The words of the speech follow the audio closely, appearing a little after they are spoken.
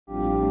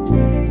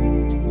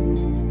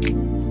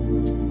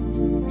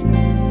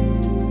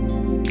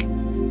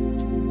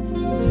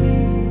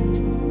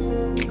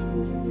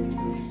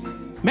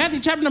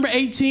Matthew chapter number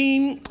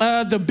 18,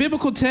 the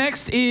biblical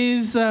text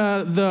is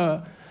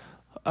the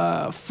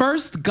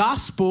first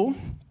gospel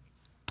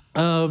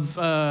of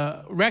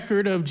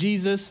record of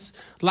Jesus'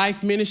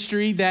 life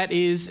ministry that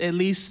is at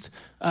least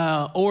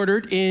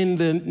ordered in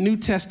the New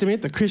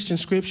Testament, the Christian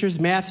scriptures.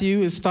 Matthew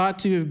is thought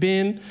to have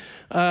been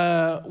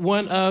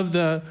one of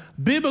the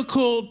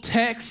biblical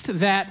texts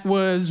that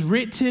was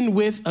written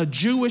with a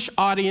Jewish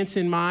audience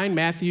in mind.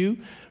 Matthew,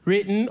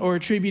 written or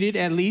attributed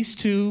at least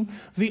to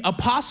the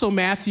apostle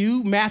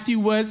Matthew. Matthew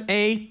was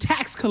a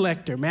tax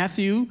collector.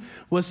 Matthew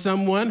was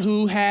someone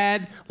who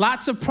had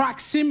lots of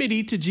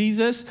proximity to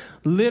Jesus,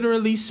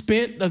 literally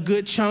spent a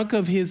good chunk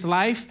of his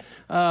life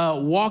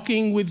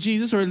walking with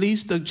Jesus, or at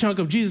least a chunk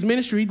of Jesus'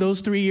 ministry,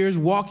 those 3 years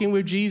walking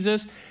with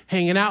Jesus,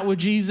 hanging out with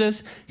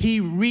Jesus.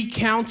 He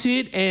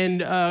recounted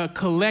and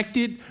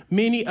collected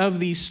many of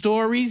these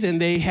stories,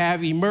 and they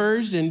have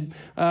emerged and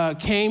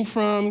came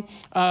from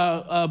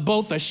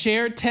both a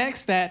shared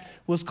text that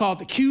was called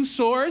the Q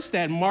source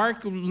that Mark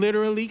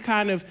literally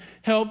kind of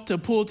helped to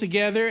pull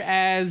together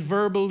as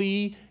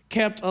verbally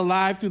kept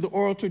alive through the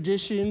oral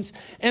traditions.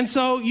 And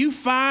so you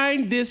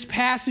find this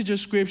passage of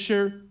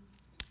scripture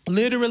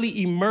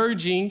literally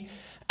emerging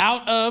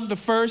out of the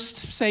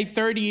first, say,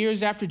 30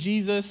 years after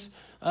Jesus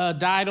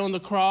died on the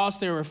cross.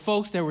 There were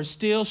folks that were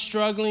still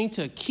struggling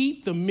to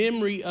keep the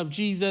memory of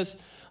Jesus'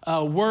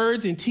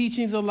 words and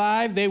teachings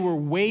alive. They were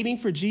waiting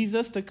for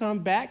Jesus to come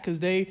back because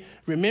they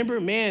remember,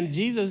 man,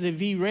 Jesus, if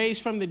he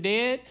raised from the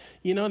dead,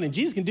 then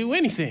Jesus can do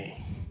anything.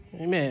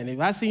 Amen. If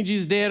I seen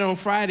Jesus dead on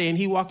Friday and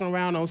he walking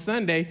around on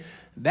Sunday,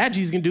 that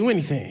Jesus can do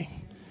anything.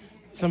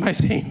 Somebody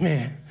say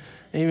amen.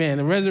 Amen.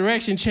 The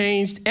resurrection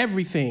changed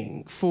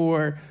everything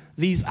for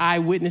these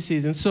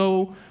eyewitnesses. And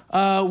so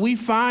we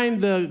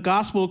find the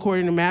gospel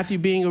according to Matthew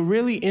being a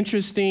really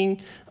interesting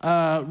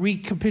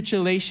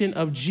recapitulation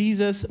of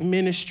Jesus'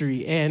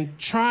 ministry and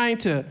trying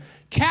to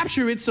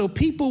capture it so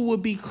people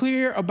would be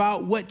clear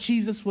about what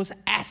Jesus was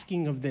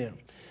asking of them.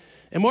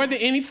 And more than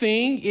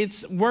anything,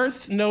 it's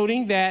worth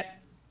noting that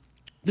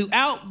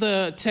throughout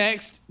the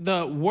text,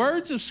 the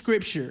words of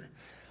Scripture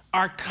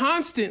are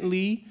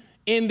constantly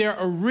in their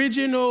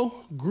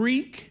original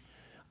Greek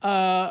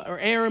or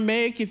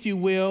Aramaic, if you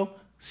will,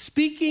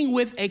 speaking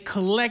with a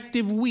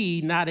collective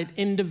we, not an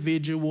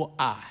individual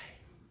I.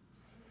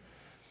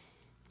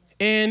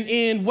 And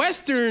in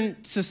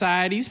Western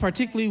societies,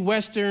 particularly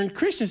Western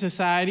Christian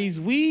societies,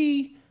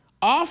 we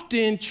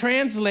often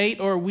translate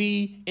or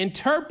we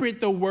interpret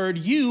the word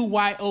you,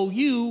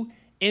 Y-O-U,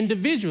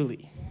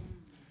 individually.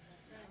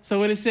 So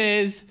when it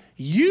says,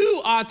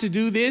 you ought to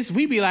do this,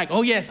 we be like,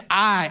 oh yes,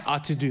 I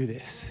ought to do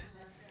this.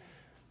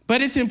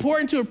 But it's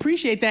important to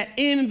appreciate that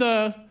in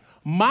the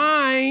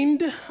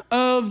mind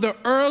of the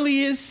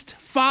earliest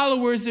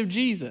followers of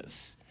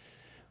Jesus,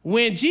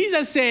 when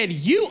Jesus said,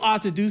 you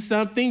ought to do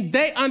something,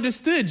 they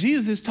understood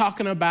Jesus is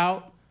talking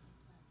about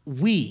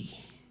we,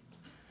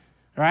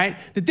 right?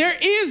 That there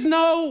is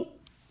no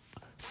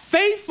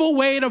faithful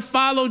way to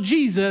follow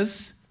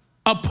Jesus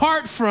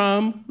apart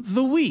from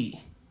the we.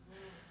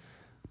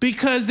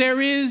 Because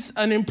there is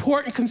an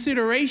important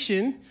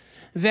consideration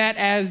that,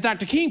 as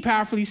Dr. King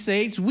powerfully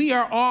states, we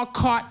are all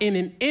caught in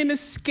an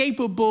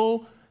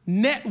inescapable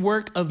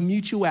network of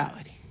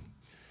mutuality.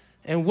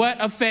 And what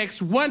affects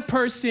one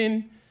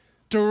person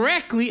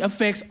directly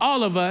affects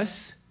all of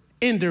us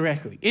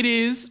indirectly. It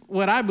is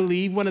what I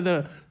believe one of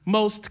the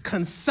most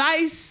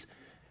concise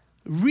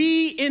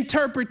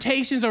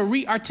reinterpretations or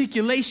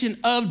rearticulation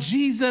of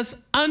Jesus'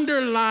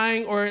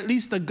 underlying, or at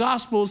least the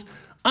gospel's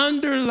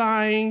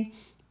underlying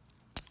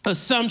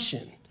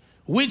assumption,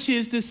 which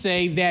is to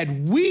say that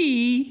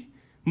we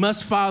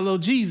must follow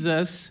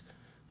Jesus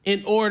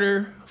in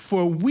order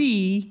for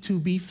we to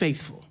be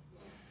faithful.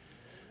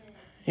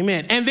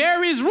 Amen. And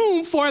there is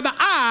room for the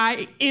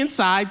I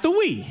inside the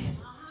we.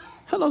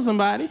 Hello,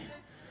 somebody.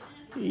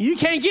 You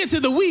can't get to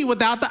the we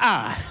without the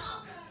I.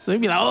 So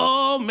you'd be like,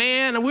 oh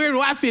man, where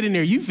do I fit in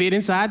there? You fit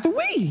inside the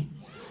we.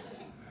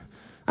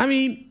 I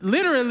mean,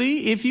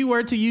 literally, if you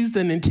were to use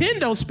the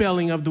Nintendo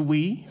spelling of the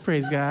we,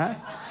 praise God,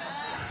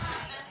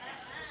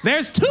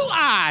 there's two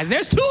I's.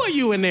 There's two of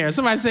you in there.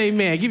 Somebody say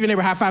amen. Give your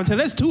neighbor a high five and tell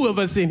there's two of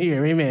us in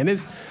here. Amen.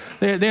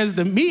 There's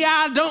the me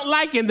I don't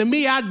like and the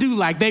me I do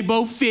like. They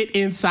both fit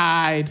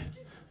inside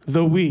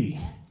the we.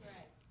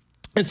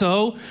 And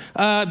so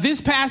this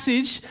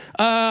passage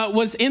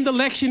was in the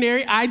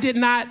lectionary. I did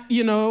not,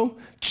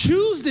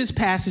 choose this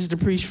passage to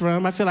preach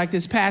from. I feel like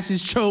this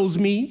passage chose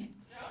me.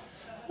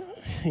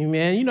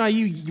 Amen. You know,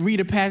 you read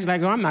a passage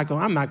like, oh, I'm not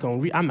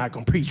going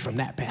to preach from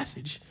that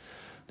passage.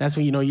 That's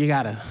when you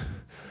gotta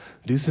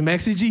do some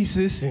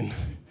exegesis and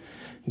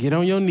get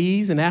on your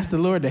knees and ask the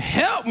Lord to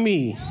help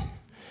me.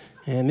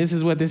 And this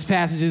is what this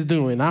passage is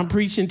doing. I'm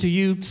preaching to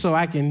you so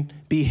I can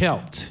be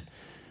helped.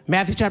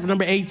 Matthew chapter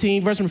number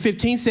 18, verse number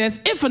 15 says,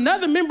 if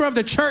another member of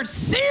the church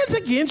sins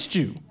against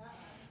you,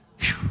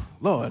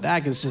 Lord, I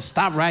can just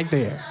stop right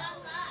there.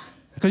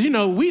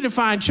 Because, we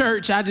define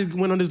church. I just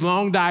went on this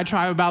long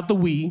diatribe about the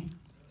we.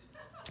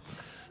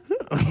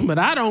 But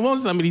I don't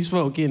want some of these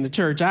folk in the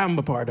church I'm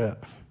a part of.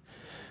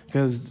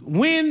 Because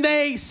when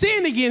they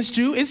sin against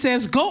you, it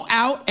says, go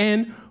out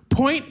and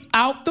point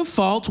out the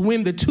fault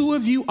when the two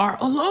of you are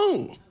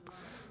alone.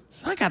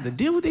 So I got to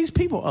deal with these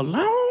people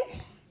alone.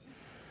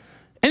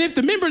 And if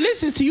the member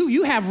listens to you,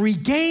 you have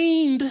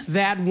regained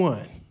that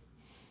one.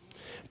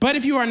 But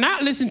if you are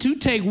not listened to,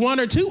 take one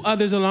or two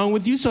others along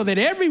with you so that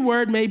every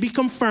word may be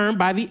confirmed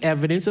by the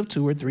evidence of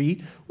 2 or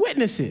 3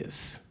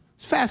 witnesses.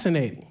 It's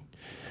fascinating.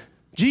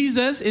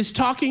 Jesus is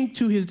talking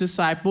to his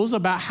disciples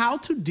about how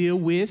to deal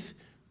with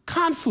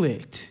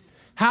conflict,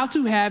 how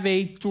to have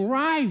a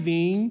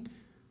thriving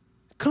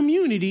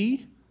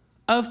community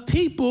of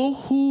people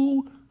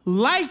who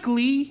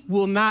likely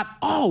will not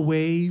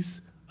always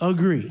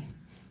agree.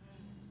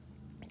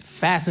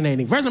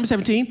 Fascinating. Verse number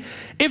 17,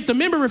 if the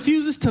member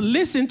refuses to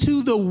listen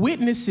to the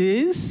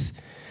witnesses,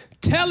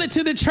 tell it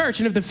to the church.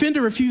 And if the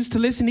offender refuses to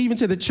listen even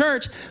to the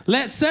church,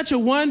 let such a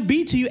one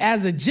be to you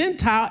as a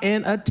Gentile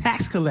and a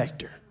tax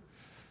collector.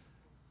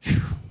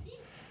 Whew.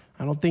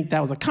 I don't think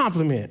that was a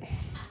compliment.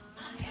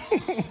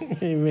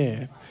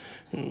 Amen.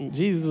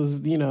 Jesus was,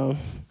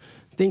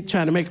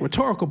 trying to make a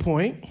rhetorical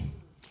point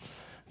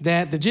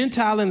that the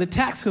Gentile and the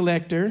tax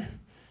collector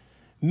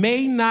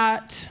may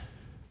not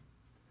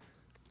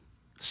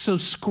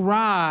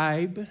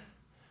subscribe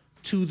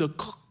to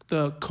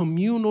the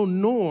communal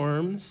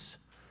norms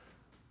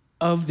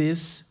of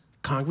this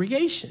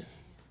congregation.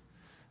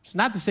 It's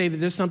not to say that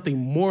there's something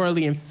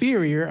morally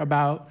inferior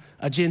about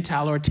a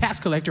Gentile or a tax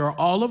collector or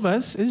all of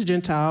us as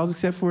Gentiles,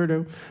 except for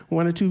the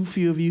 1 or 2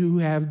 few of you who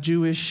have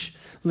Jewish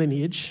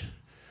lineage.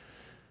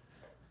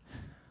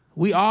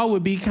 We all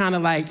would be kind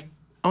of like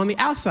on the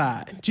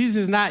outside.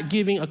 Jesus is not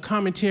giving a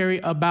commentary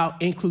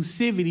about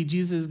inclusivity.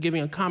 Jesus is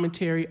giving a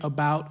commentary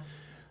about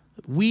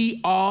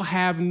we all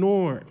have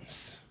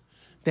norms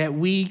that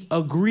we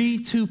agree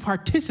to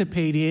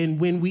participate in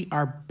when we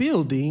are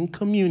building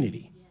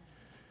community.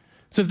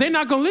 So if they're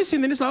not going to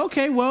listen, then it's like,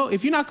 okay, well,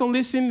 if you're not going to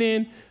listen,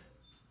 then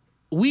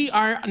we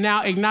are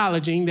now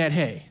acknowledging that,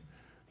 hey,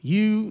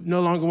 you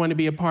no longer want to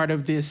be a part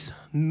of this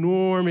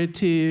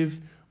normative,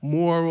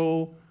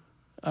 moral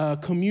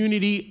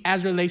community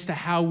as relates to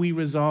how we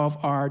resolve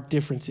our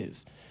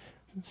differences.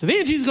 So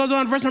then Jesus goes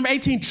on, verse number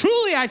 18,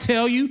 truly I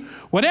tell you,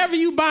 whatever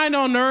you bind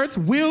on earth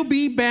will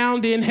be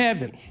bound in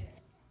heaven.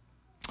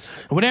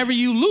 Whatever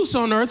you loose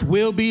on earth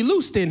will be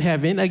loosed in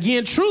heaven.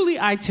 Again, truly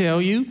I tell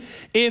you,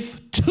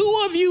 if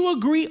 2 of you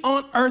agree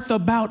on earth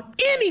about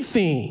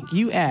anything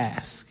you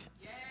ask,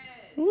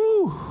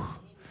 woo,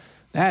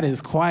 that is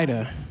quite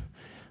a,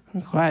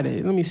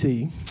 let me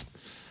see.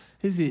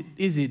 Is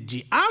it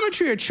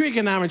geometry or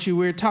trigonometry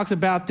where it talks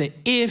about the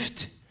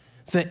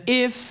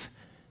if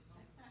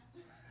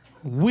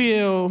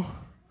will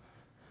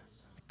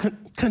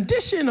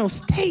conditional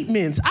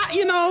statements?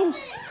 I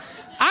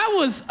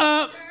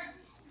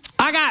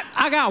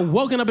got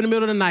woken up in the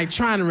middle of the night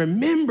trying to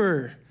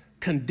remember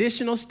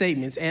conditional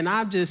statements, and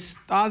all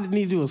I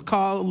need to do was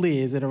call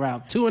Liz at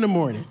around 2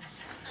 a.m.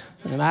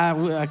 And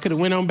I could have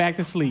went on back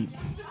to sleep.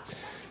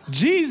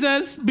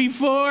 Jesus,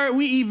 before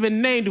we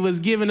even named it, was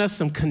giving us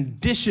some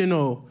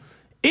conditional.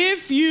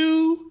 If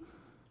you,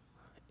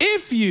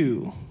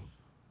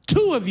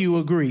 2 of you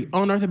agree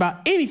on earth about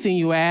anything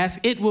you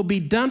ask, it will be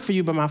done for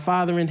you by my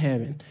Father in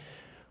heaven.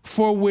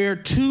 For where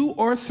 2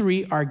 or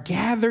 3 are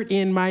gathered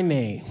in my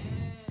name,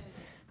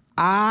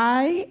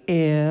 I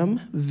am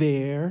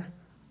there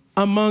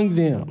among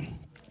them.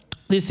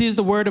 This is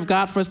the word of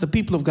God for us, the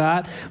people of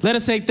God. Let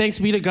us say thanks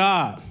be to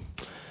God.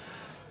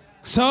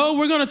 So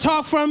we're going to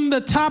talk from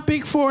the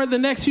topic for the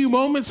next few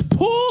moments.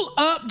 Pull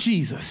up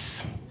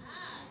Jesus.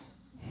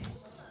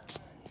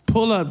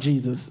 Pull up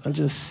Jesus. I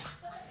just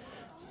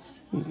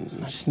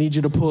need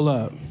you to pull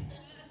up.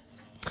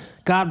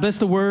 God bless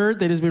the word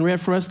that has been read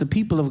for us, the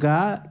people of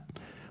God.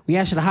 We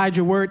ask you to hide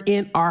your word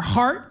in our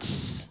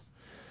hearts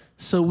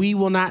so we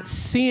will not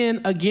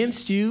sin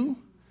against you.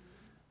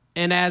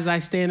 And as I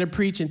stand and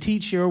preach and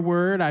teach your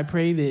word, I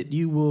pray that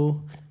you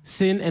will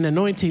send an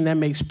anointing that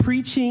makes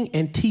preaching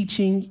and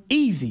teaching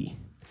easy.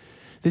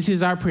 This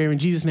is our prayer. In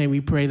Jesus' name we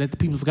pray. Let the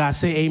people of God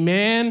say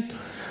amen.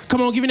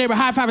 Come on, give your neighbor a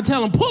high five and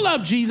tell him, pull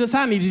up, Jesus.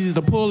 I need Jesus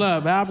to pull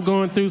up. I'm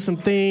going through some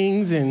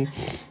things, and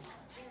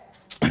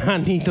I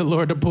need the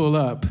Lord to pull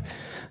up.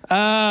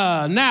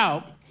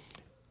 Now,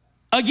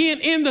 again,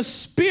 in the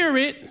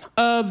spirit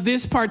of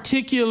this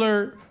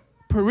particular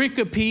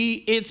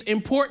pericope, it's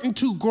important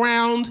to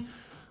ground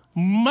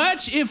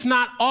much, if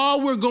not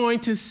all, we're going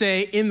to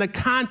say in the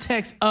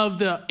context of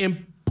the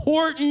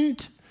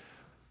important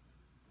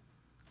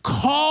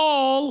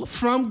call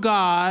from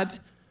God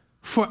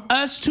for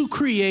us to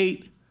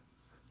create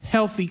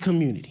healthy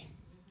community.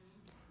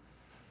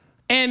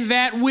 And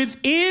that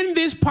within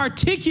this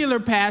particular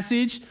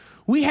passage,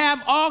 we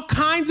have all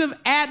kinds of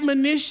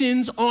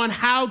admonitions on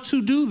how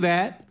to do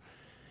that.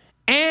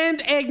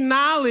 and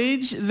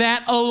acknowledge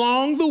that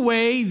along the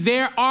way,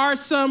 there are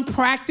some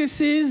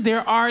practices,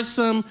 there are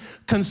some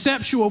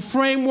conceptual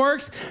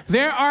frameworks,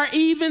 there are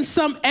even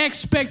some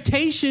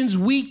expectations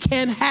we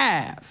can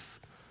have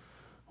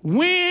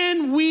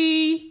when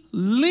we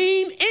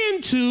lean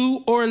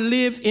into or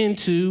live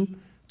into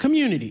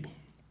community.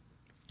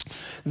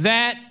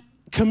 That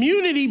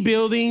community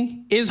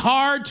building is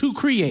hard to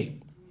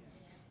create.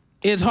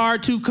 It's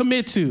hard to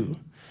commit to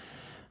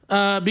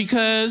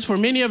because for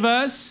many of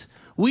us,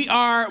 we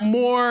are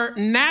more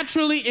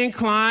naturally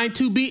inclined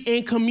to be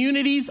in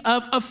communities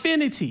of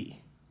affinity,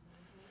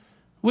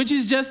 which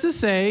is just to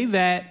say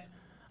that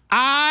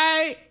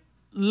I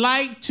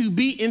like to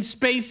be in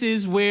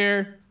spaces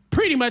where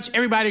pretty much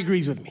everybody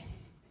agrees with me.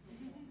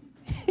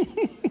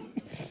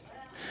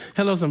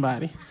 Hello,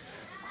 somebody.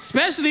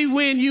 Especially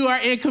when you are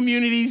in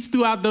communities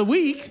throughout the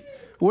week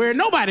where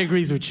nobody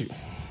agrees with you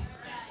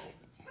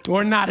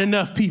or not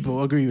enough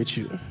people agree with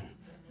you.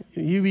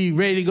 You be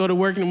ready to go to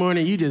work in the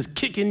morning, you just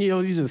kicking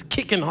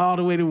all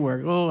the way to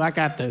work. Oh, how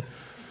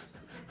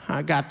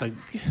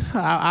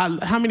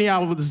many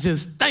of y'all was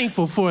just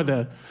thankful for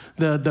the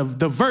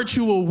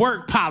virtual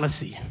work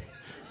policy?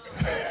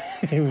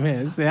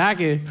 Amen. Say, I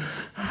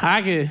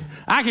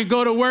could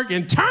go to work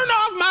and turn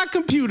off my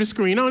computer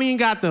screen. I don't even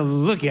got to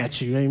look at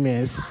you.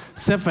 Amen.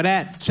 Except for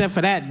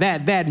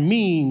that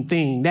mean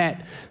thing,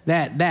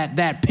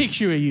 that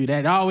picture of you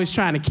that always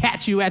trying to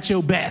catch you at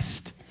your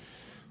best.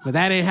 But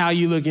that ain't how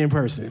you look in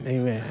person.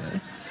 Amen.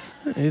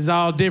 It's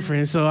all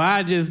different. So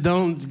I just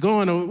don't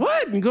going to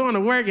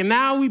work. And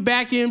now we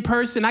back in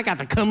person. I got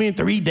to come in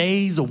 3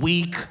 days a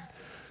week.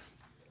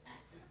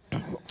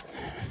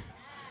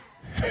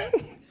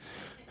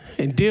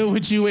 And deal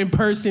with you in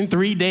person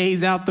 3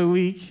 days out the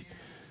week.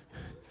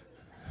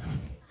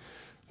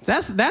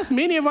 That's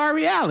many of our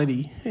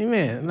reality.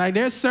 Amen. Like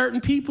there's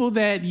certain people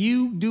that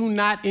you do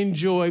not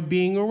enjoy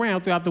being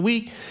around throughout the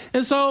week.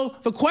 And so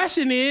the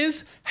question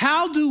is,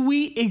 how do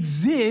we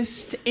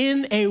exist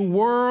in a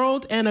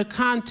world and a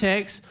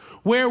context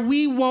where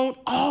we won't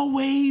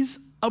always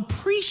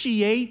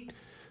appreciate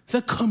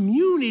the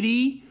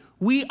community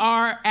we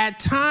are at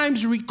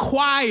times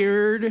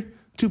required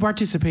to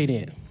participate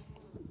in?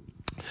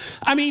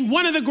 I mean,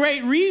 one of the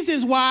great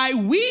reasons why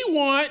we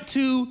want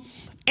to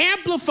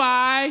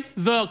amplify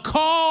the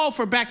call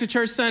for Back to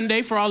Church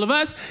Sunday for all of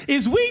us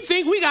is we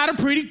think we got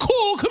a pretty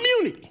cool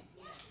community,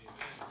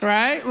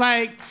 right?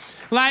 Like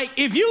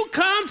if you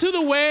come to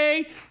the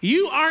way,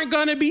 you aren't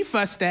going to be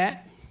fussed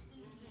at.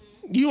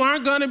 You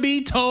aren't going to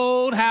be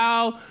told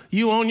how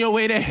you on your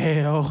way to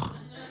hell.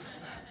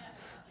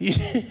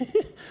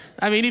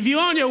 I mean, if you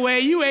on your way,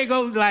 you ain't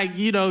going to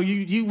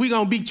we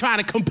going to be trying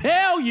to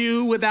compel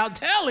you without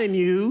telling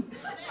you.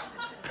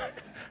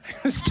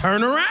 Just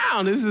turn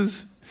around. This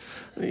is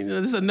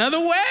another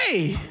way.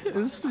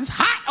 It's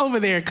hot over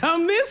there.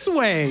 Come this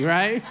way,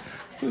 right?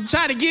 We'll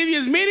try to give you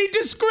as many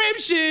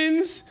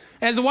descriptions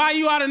as to why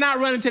you ought to not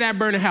run into that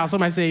burning house.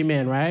 Somebody say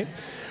amen, right?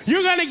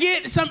 You're going to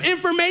get some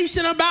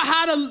information about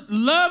how to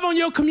love on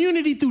your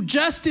community through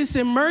justice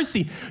and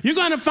mercy. You're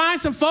going to find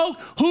some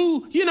folk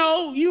who,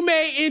 you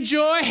may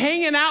enjoy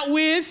hanging out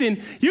with, and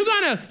you're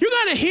going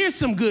to hear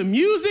some good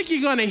music.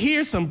 You're going to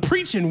hear some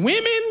preaching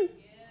women.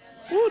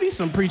 Ooh, these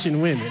some preaching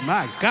women.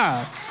 My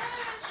God.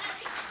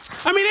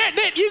 I mean,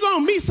 you're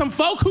going to meet some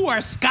folk who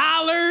are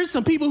scholars,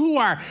 some people who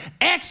are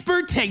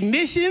expert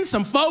technicians,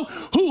 some folk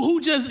who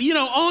just,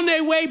 on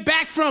their way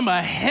back from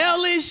a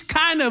hellish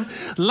kind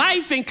of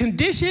life and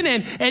condition,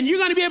 and you're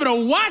going to be able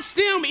to watch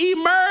them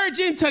emerge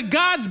into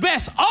God's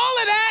best. All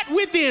of that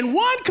within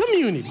one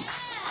community.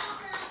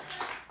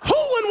 Who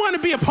wouldn't want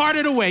to be a part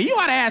of the way? You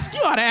ought to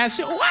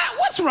ask,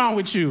 what's wrong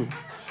with you?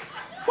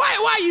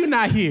 Why you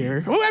not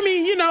here? Well, I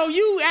mean,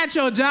 you at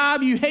your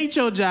job, you hate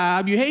your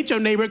job, you hate your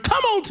neighbor.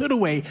 Come on to the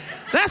way.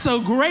 That's a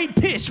great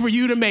pitch for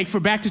you to make for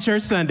Back to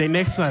Church Sunday,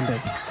 next Sunday.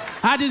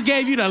 I just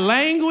gave you the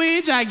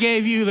language. I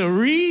gave you the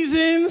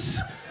reasons.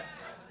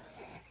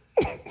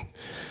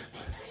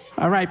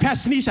 All right,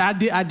 Pastor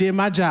Nisha, I did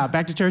my job.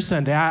 Back to Church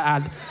Sunday.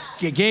 I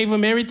gave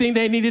them everything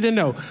they needed to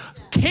know.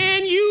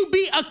 Can you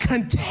be a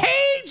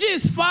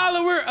contagious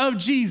follower of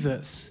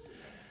Jesus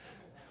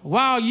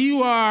while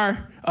you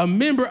are a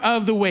member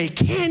of the way?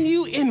 Can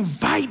you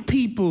invite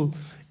people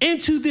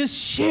into this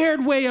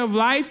shared way of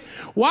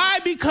life? Why?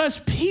 Because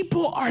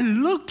people are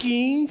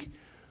looking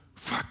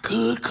for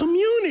good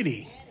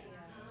community.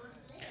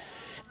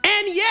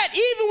 And yet,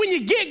 even when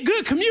you get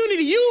good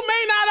community, you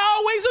may not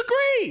always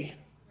agree.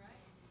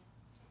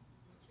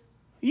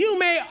 You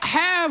may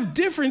have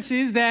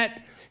differences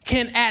that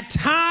can at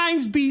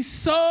times be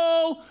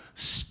so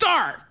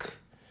stark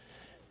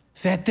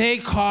that they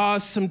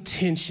cause some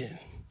tension.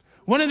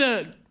 One of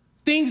the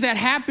things that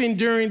happened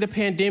during the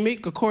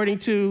pandemic, according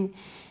to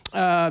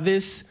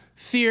this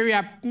theory,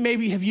 I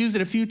maybe have used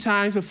it a few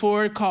times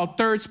before, called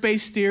third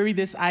space theory,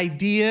 this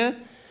idea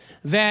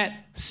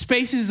that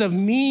spaces of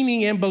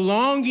meaning and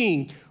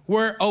belonging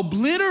were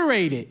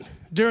obliterated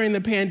during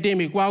the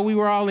pandemic while we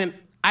were all in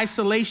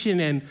isolation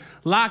and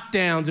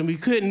lockdowns, and we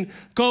couldn't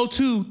go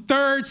to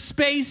third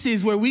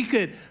spaces where we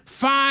could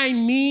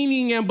find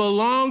meaning and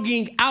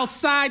belonging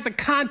outside the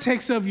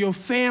context of your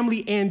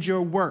family and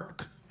your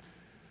work.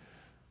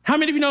 How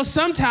many of you know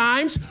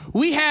sometimes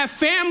we have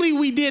family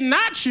we did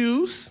not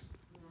choose,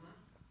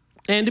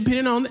 and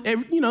depending on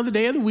the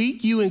day of the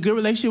week, you in good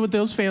relationship with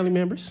those family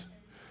members,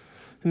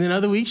 and then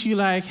other weeks you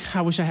like,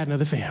 I wish I had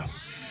another family.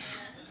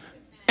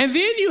 And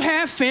then you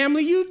have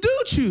family you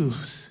do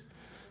choose.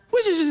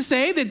 Which is just to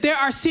say that there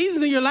are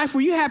seasons in your life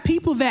where you have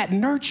people that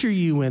nurture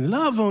you and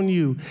love on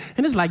you.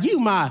 And it's like, you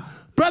my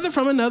brother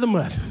from another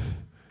mother.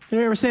 You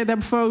ever said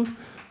that before?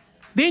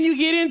 Then you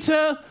get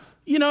into,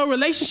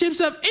 relationships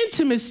of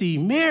intimacy,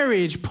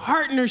 marriage,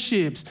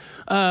 partnerships,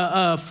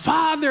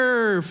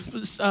 father,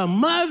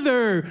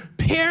 mother,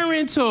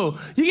 parental.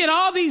 You get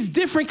all these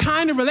different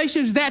kind of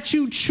relationships that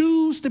you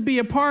choose to be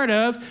a part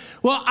of.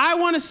 Well, I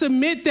want to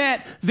submit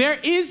that there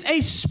is a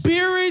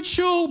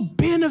spiritual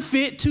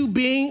benefit to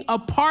being a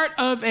part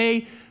of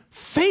a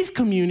faith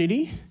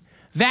community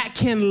that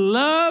can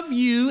love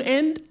you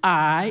and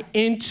I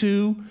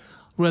into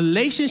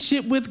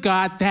relationship with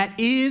God that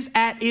is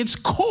at its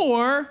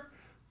core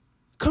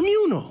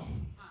communal.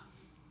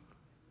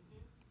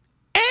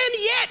 And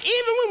yet,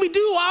 even when we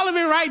do all of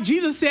it right,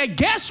 Jesus said,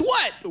 guess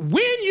what?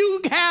 When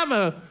you have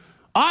a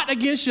ought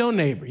against your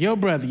neighbor, your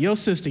brother, your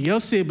sister, your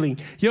sibling,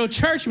 your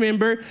church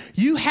member,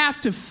 you have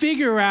to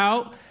figure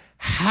out,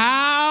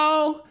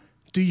 how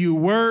do you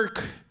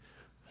work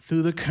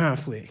through the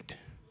conflict?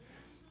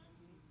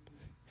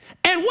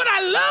 And what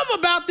I love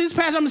about this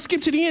passage, I'm going to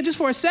skip to the end just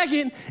for a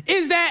second,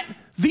 is that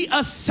the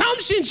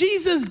assumption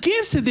Jesus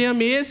gives to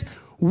them is,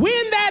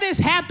 when that is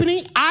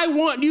happening, I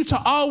want you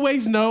to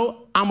always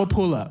know I'm going to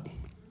pull up.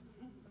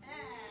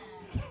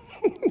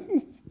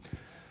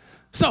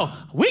 So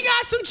we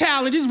got some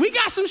challenges. We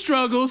got some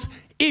struggles.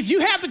 If you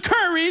have the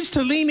courage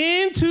to lean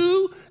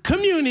into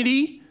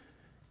community,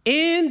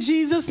 in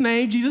Jesus'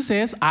 name, Jesus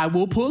says, I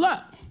will pull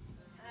up.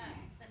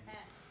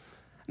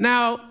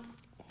 Now,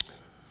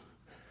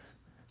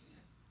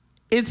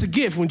 it's a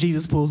gift when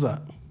Jesus pulls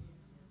up.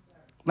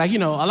 Like, a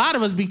lot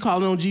of us be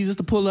calling on Jesus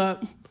to pull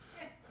up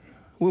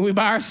when we're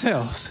by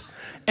ourselves.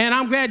 And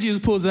I'm glad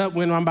Jesus pulls up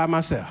when I'm by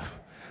myself.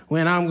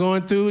 When I'm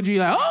going through,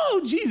 you're like,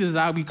 oh, Jesus,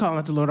 I'll be calling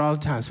out the Lord all the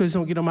time, especially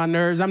don't get on my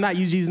nerves. I'm not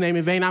using Jesus' name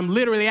in vain. I'm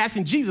literally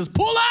asking Jesus,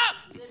 pull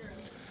up.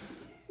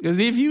 Because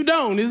if you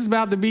don't, this is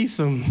about to be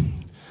some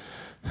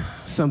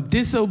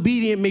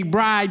disobedient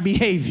McBride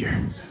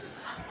behavior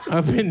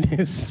up in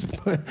this.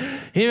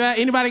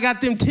 Anybody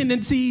got them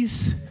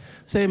tendencies?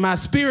 Say, my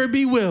spirit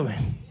be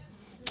willing.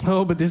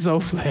 Oh, but this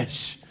old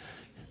flesh.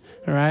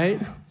 All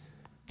right?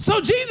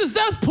 So Jesus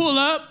does pull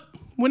up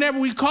whenever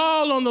we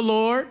call on the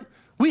Lord.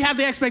 We have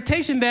the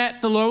expectation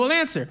that the Lord will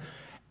answer.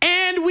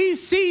 And we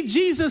see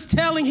Jesus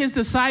telling his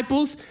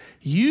disciples,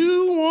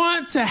 you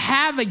want to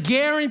have a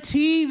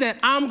guarantee that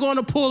I'm going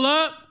to pull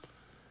up?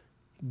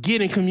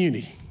 Get in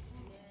community.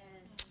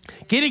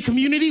 Get in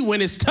community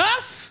when it's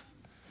tough.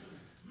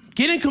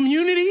 Get in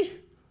community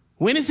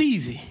when it's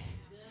easy.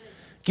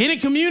 Get in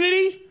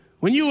community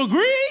when you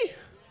agree.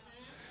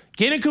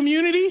 Get in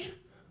community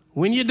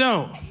when you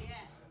don't.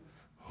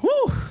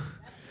 Whew.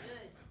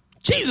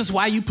 Jesus,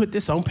 why you put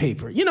this on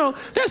paper?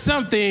 There's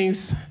some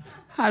things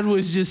I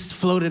was just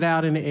floated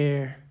out in the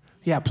air.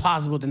 Yeah,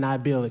 plausible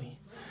deniability.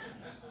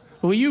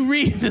 But when you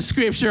read the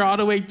scripture all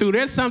the way through,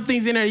 there's some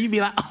things in there you'd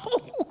be like,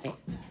 oh.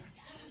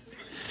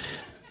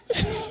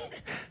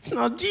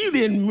 No, you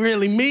didn't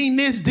really mean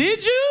this,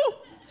 did you?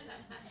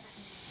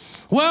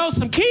 Well,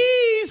 some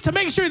keys to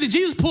making sure that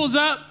Jesus pulls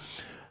up,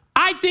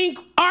 I think,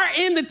 are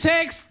in the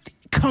text,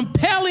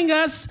 compelling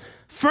us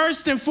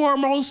first and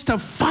foremost to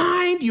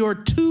find your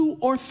 2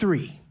 or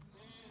 3.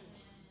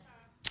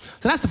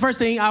 So that's the first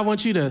thing I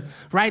want you to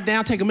write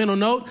down, take a mental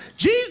note.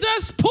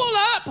 Jesus, pull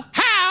up.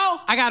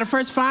 How? I got to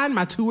first find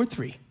my 2 or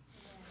 3.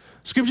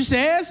 Scripture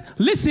says,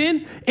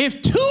 listen,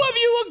 if 2 of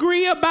you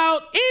agree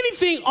about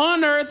anything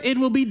on earth, it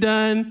will be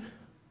done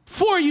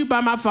for you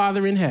by my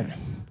Father in heaven.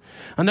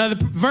 Another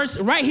verse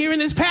right here in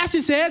this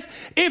passage says,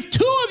 if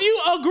 2 of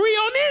you agree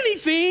on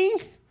anything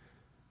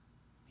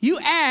you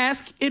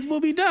ask, it will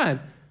be done.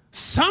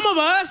 Some of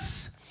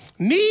us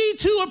need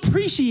to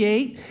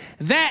appreciate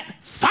that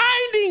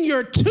finding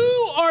your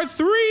 2 or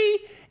 3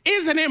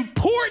 is an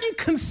important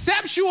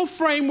conceptual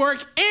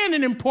framework and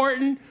an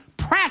important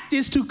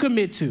practice to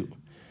commit to.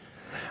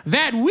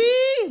 That we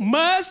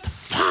must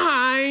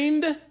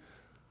find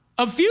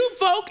a few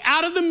folk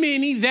out of the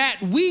many that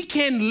we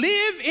can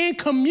live in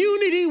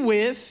community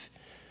with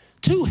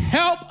to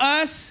help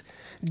us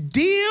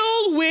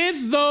deal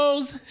with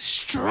those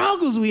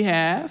struggles we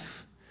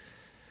have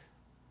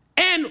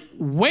and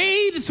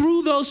wade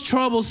through those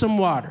troublesome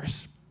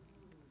waters.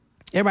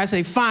 Everybody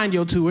say, find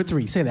your 2 or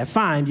 3. Say that,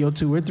 find your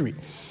 2 or 3.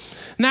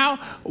 Now,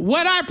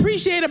 what I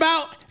appreciate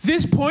about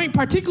this point,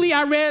 particularly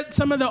I read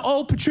some of the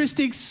old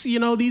patristics,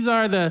 these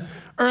are the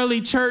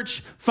early church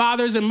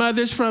fathers and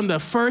mothers from the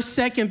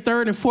 1st, 2nd,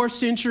 3rd, and 4th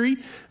century.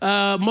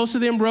 Most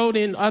of them wrote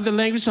in other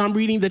languages, so I'm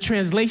reading the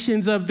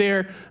translations of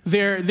their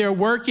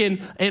work.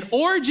 And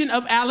Origen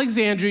of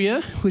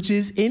Alexandria, which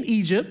is in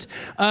Egypt,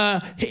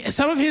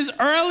 some of his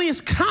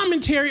earliest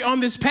commentary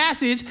on this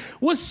passage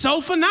was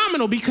so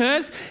phenomenal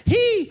because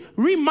he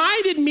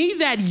reminded me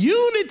that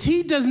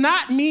unity does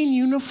not mean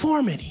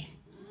uniformity.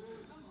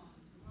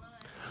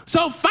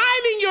 So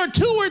finding your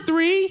 2 or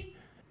 3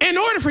 in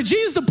order for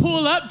Jesus to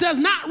pull up does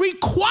not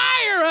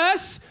require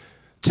us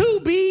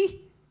to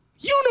be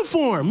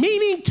uniform,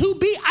 meaning to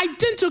be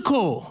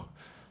identical,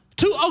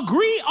 to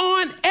agree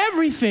on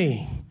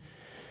everything.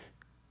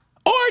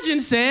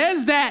 Origen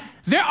says that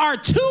there are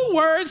 2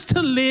 words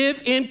to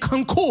live in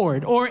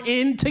concord or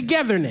in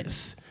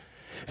togetherness.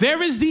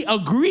 There is the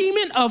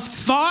agreement of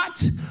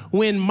thought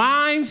when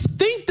minds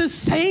think the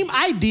same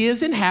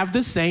ideas and have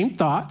the same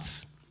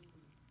thoughts.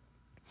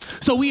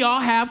 So we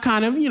all have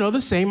kind of,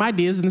 the same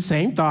ideas and the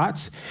same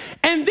thoughts.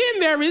 And then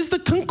there is the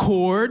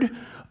concord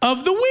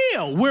of the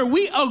will, where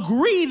we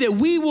agree that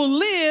we will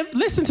live,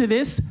 listen to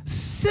this,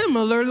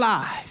 similar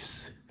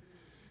lives.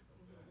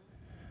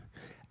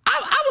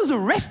 I was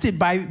arrested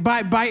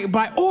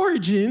by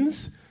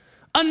Origen's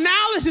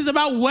analysis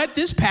about what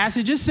this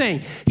passage is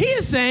saying. He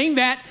is saying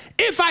that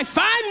if I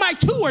find my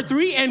 2 or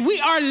 3 and we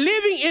are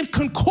living in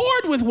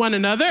concord with one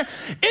another,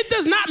 it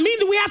does not mean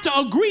that we have to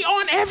agree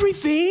on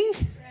everything.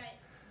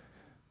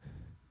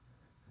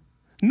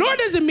 Nor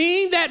does it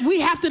mean that we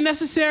have to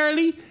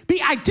necessarily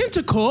be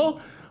identical,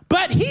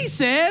 but he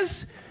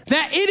says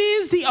that it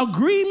is the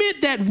agreement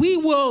that we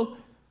will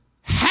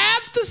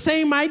have the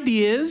same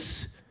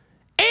ideas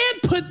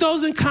and put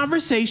those in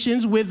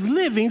conversations with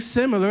living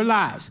similar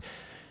lives.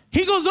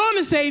 He goes on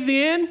to say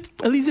then,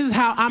 at least this is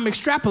how I'm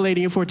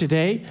extrapolating it for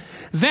today,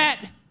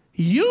 that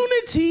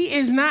unity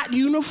is not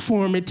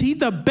uniformity.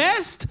 The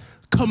best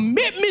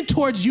commitment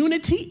towards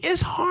unity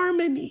is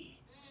harmony.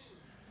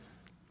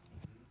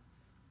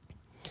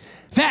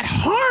 That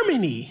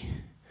harmony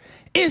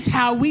is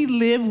how we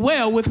live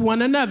well with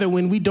one another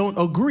when we don't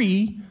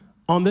agree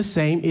on the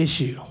same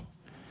issue.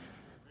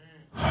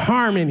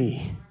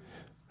 Harmony.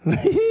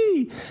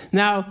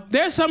 Now,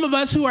 there's some of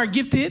us who are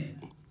gifted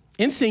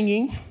in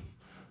singing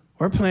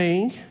or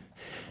playing,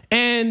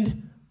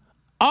 and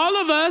all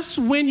of us,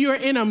 when you're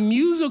in a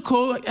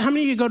musical, how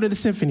many of you go to the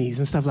symphonies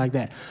and stuff like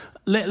that?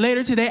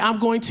 Later today, I'm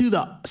going to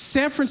the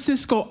San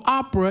Francisco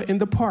Opera in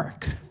the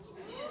park.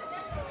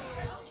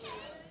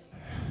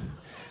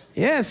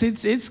 Yes,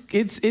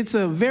 it's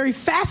a very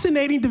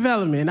fascinating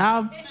development.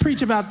 I'll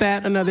preach about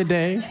that another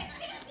day.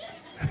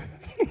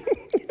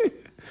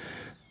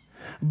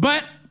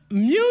 But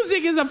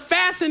music is a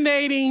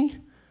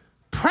fascinating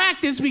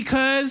practice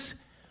because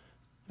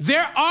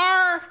there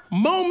are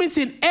moments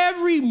in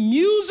every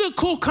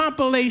musical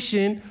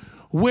compilation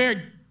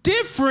where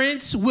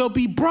difference will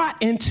be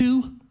brought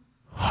into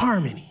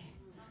harmony.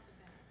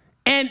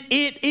 And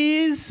it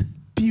is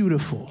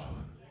beautiful,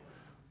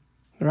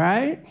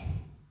 right?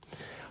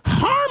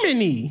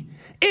 Harmony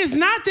is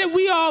not that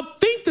we all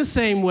think the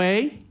same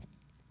way.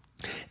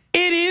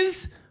 It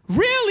is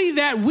really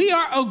that we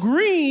are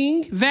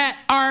agreeing that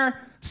our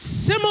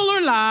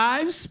similar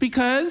lives,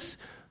 because,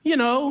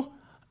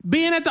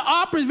 being at the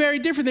opera is very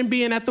different than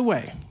being at the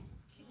Way.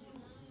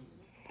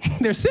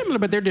 They're similar,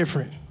 but they're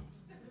different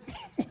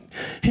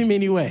in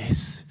many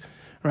ways,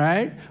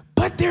 right?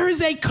 But there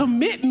is a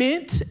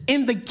commitment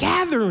in the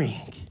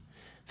gathering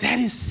that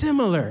is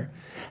similar,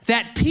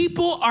 that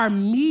people are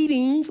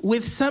meeting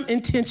with some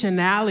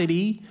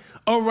intentionality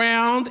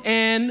around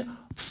and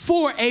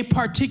for a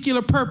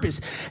particular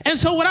purpose. And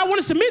so what I want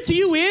to submit to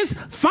you is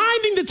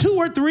finding the 2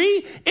 or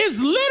 3 is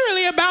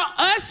literally about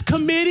us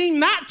committing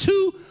not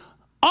to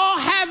all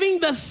having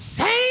the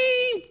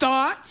same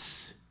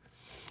thoughts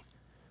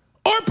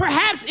or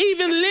perhaps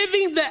even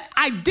living the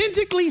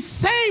identically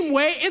same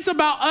way. It's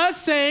about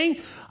us saying,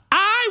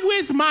 I,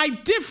 with my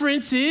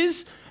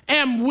differences,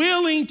 am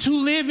willing to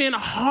live in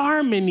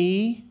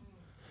harmony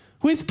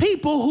with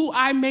people who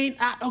I may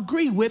not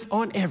agree with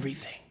on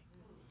everything.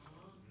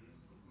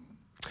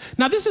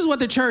 Now, this is what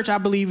the church, I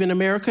believe, in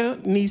America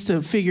needs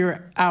to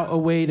figure out a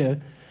way to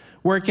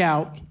work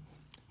out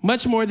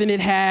much more than it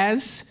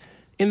has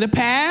in the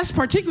past,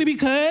 particularly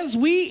because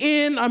we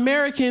in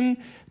American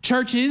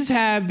churches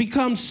have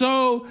become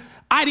so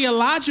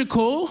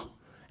ideological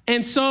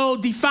and so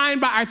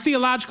defined by our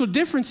theological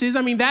differences.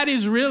 I mean, that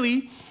is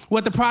really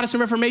what the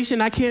Protestant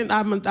Reformation,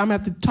 I'm gonna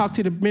have to talk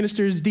to the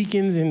ministers,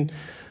 deacons, and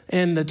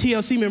the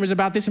TLC members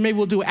about this, and maybe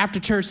we'll do an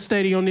after-church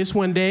study on this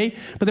one day.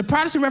 But the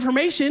Protestant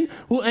Reformation in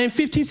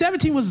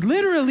 1517 was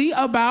literally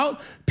about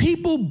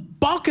people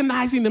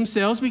balkanizing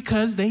themselves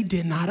because they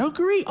did not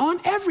agree on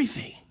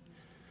everything.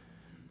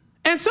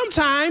 And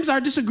sometimes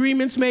our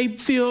disagreements may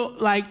feel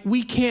like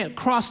we can't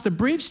cross the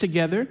bridge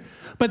together,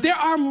 but there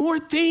are more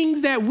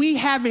things that we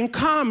have in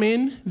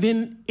common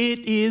than it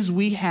is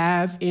we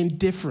have in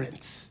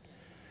difference.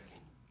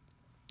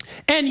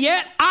 And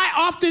yet, I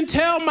often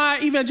tell my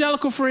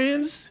evangelical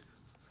friends,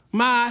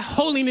 my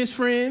holiness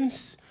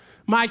friends,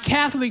 my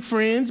Catholic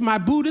friends, my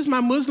Buddhist,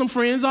 my Muslim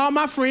friends, all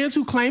my friends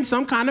who claim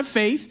some kind of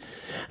faith,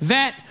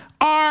 that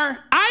our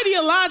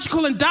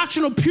ideological and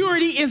doctrinal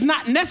purity is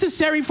not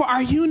necessary for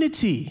our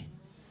unity.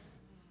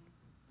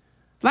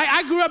 Like,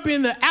 I grew up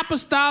in the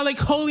apostolic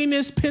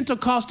holiness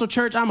Pentecostal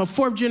church. I'm a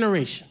fourth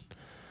generation,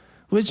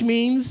 which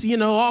means,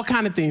 all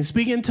kind of things.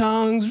 Speak in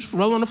tongues,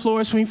 roll on the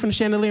floor, swing from the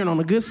chandelier, and on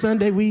a good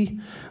Sunday, we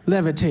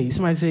levitate.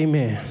 Somebody say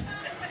amen.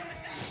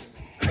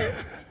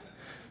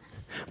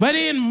 But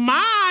in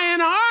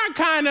our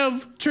kind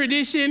of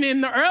tradition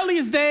in the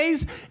earliest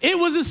days, it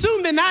was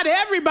assumed that not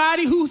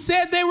everybody who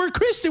said they were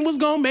Christian was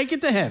going to make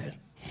it to heaven.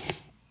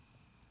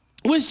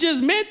 Which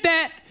just meant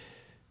that,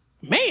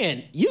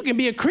 man, you can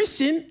be a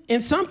Christian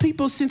in some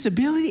people's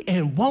sensibility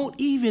and won't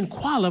even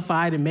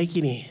qualify to make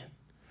it in.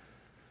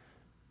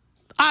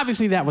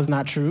 Obviously, that was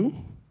not true.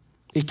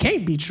 It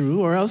can't be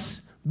true, or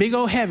else big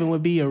old heaven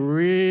would be a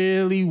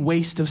really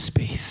waste of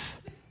space.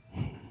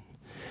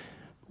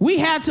 We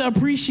had to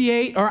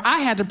appreciate, or I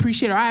had to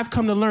appreciate, or I have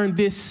come to learn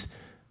this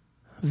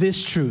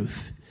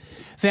truth,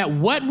 that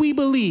what we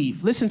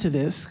believe, listen to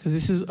this, because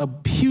this is a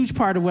huge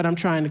part of what I'm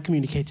trying to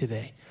communicate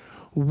today.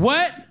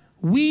 What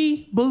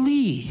we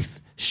believe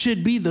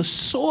should be the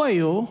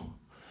soil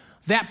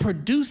that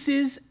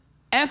produces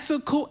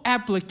ethical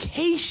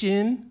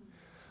application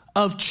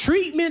of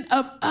treatment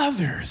of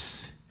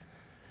others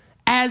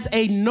as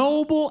a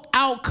noble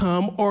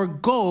outcome or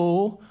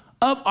goal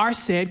of our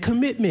said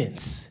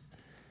commitments.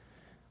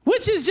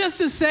 Which is just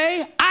to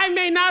say, I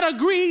may not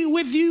agree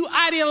with you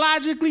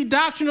ideologically,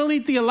 doctrinally,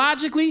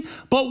 theologically,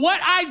 but what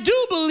I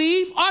do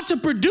believe ought to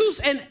produce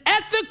an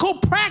ethical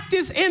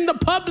practice in the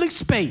public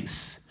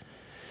space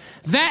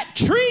that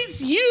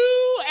treats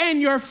you and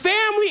your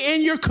family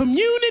and your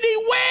community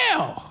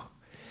well,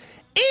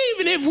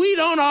 even if we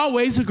don't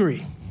always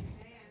agree.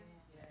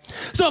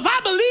 So if I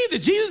believe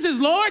that Jesus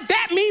is Lord,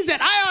 that means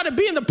that I ought to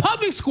be in the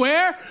public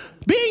square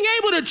being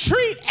able to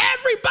treat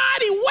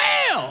everybody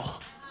well.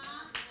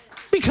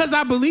 Because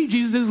I believe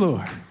Jesus is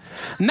Lord.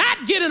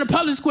 Not get in a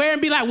public square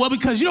and be like, well,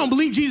 because you don't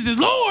believe Jesus is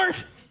Lord.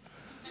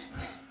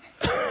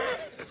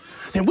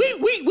 And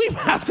we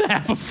about to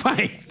have a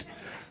fight.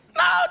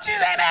 No,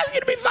 Jesus ain't asking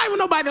you to be fighting with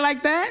nobody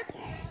like that.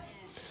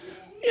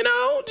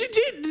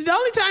 The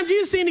only time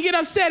Jesus seemed to get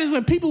upset is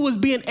when people was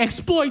being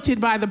exploited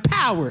by the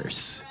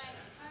powers.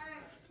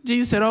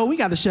 Jesus said, oh, we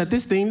got to shut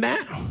this thing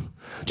down.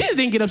 Jesus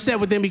didn't get upset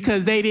with them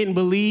because they didn't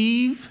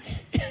believe.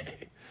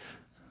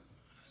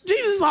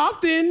 Jesus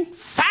often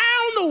found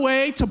a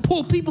way to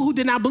pull people who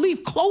did not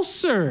believe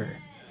closer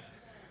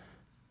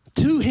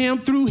to him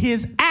through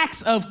his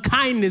acts of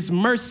kindness,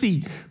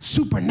 mercy,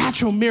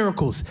 supernatural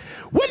miracles.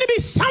 Wouldn't it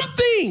be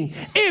something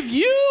if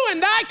you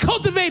and I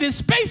cultivated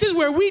spaces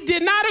where we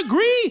did not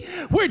agree,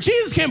 where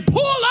Jesus can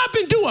pull up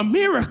and do a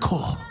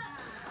miracle?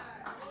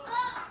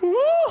 Woo.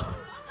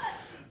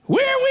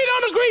 Where we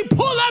don't agree,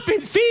 pull up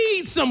and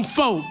feed some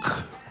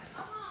folk.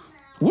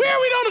 Where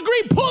we don't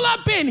agree, pull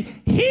up and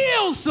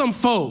heal some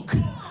folk.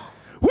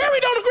 Where we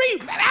don't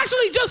agree,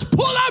 actually just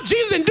pull up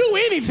Jesus and do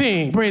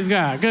anything. Praise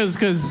God,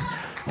 because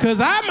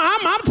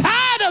I'm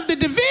tired of the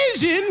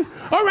division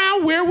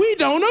around where we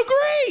don't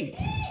agree.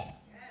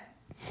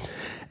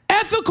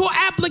 Ethical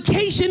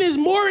application is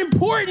more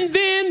important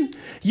than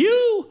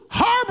you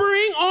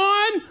harboring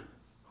on,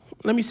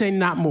 let me say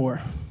not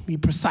more, be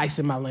precise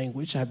in my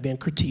language, I've been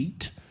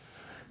critiqued.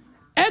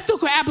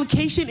 Ethical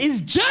application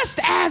is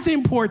just as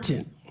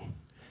important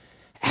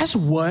as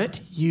what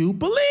you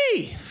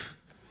believe.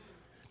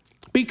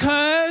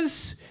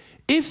 Because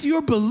if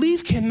your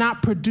belief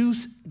cannot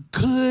produce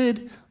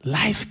good,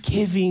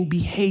 life-giving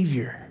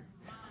behavior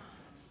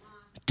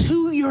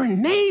to your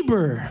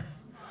neighbor,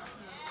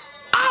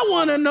 I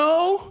want to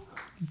know,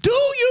 do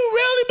you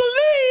really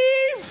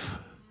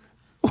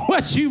believe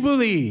what you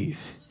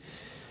believe?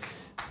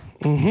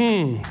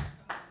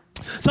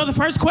 So the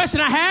first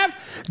question I have,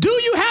 do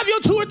you have your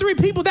 2 or 3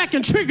 people that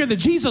can trigger the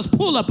Jesus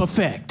pull-up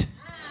effect?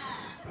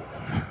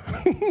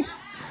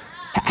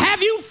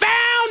 Have you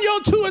found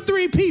your 2 or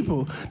 3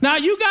 people? Now,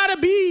 you got to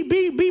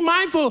be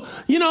mindful.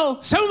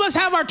 Some of us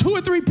have our 2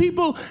 or 3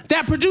 people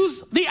that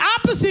produce the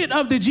opposite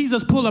of the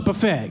Jesus pull-up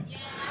effect.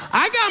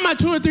 I got my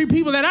 2 or 3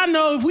 people that I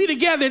know if we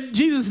together,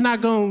 Jesus is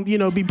not going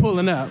to, be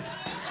pulling up.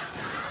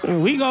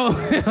 We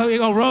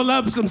gonna roll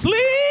up some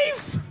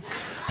sleeves,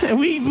 and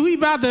we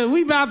about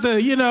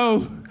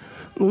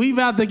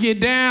to get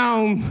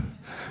down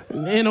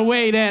in a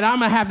way that I'm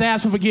gonna have to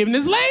ask for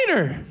forgiveness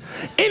later.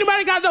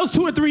 Anybody got those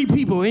 2 or 3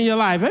 people in your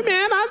life? Hey,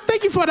 man, I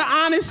thank you for the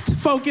honest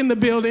folk in the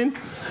building.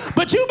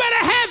 But you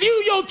better have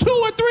your 2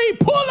 or 3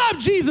 pull-up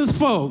Jesus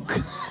folk.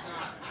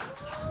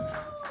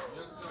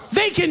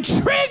 They can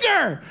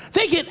trigger.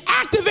 They can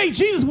activate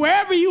Jesus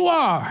wherever you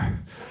are.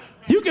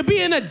 You could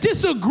be in a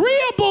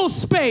disagreeable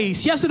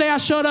space. Yesterday, I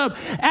showed up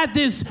at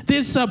this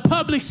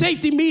public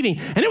safety meeting,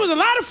 and there was a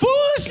lot of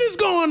foolishness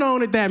going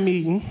on at that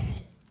meeting.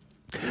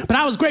 But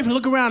I was grateful to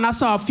look around, and I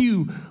saw a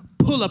few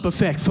pull-up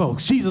effect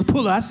folks. Jesus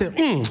pull up. I said,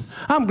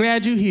 I'm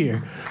glad you're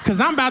here,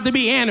 because I'm about to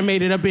be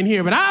animated up in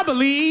here. But I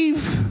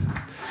believe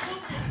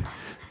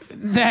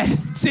that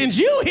since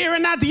you here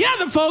and not the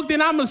other folk,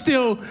 then I'm going to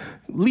still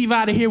leave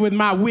out of here with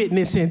my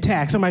witness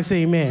intact. Somebody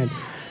say amen.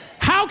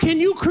 How can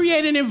you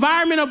create an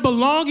environment of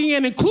belonging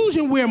and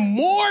inclusion where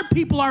more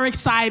people are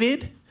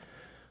excited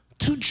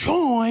to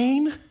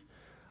join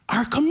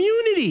our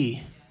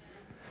community?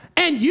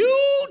 And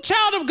you,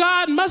 child of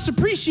God, must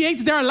appreciate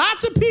that there are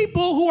lots of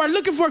people who are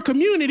looking for a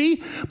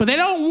community, but they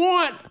don't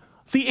want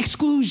the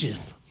exclusion,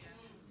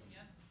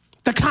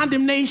 the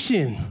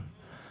condemnation,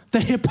 the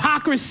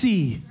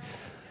hypocrisy.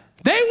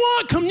 They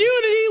want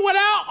community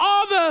without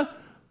all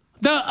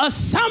the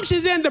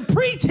assumptions and the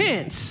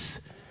pretense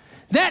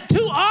that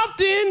too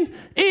often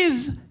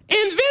is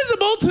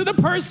invisible to the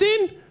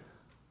person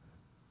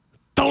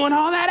throwing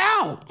all that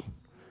out.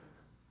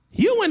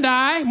 You and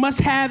I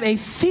must have a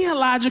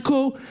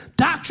theological,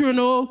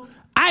 doctrinal,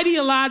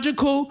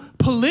 ideological,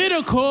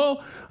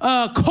 political,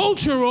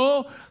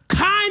 cultural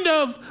kind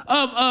of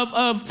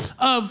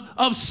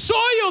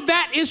soil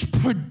that is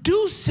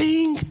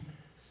producing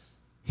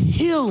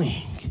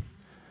healing,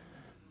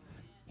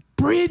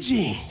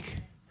 bridging.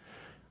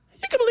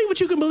 You can believe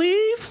what you can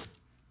believe.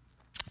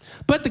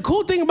 But the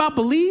cool thing about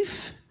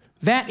belief,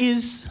 that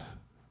is,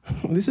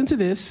 listen to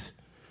this,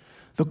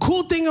 the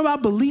cool thing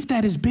about belief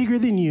that is bigger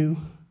than you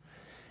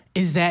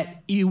is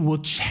that you will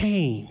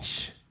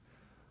change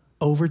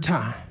over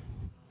time.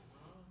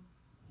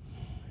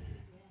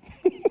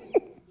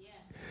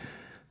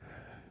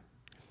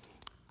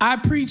 I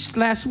preached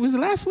was it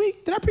last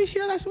week? Did I preach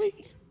here last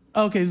week?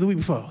 Okay, it was the week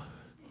before.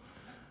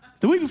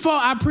 The week before,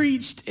 I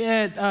preached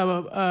at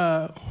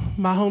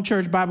my home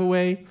church, Bible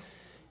Way,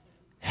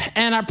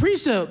 and I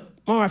preached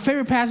one of my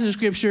favorite passages of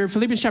Scripture,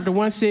 Philippians chapter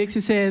 1:6.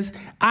 It says,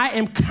 I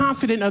am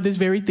confident of this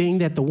very thing,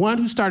 that the one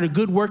who started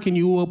good work in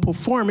you will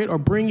perform it or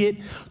bring it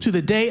to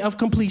the day of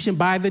completion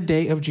by the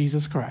day of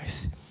Jesus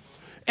Christ.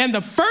 And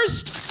the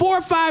first 4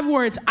 or 5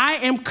 words, I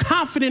am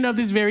confident of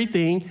this very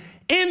thing,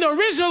 in the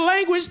original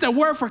language, the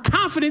word for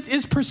confidence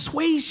is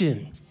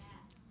persuasion.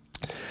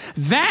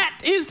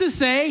 That is to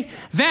say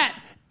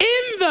that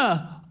in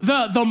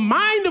the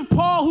mind of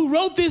Paul who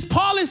wrote this,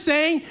 Paul is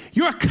saying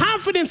your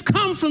confidence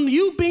comes from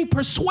you being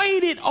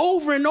persuaded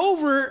over and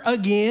over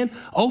again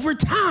over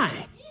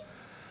time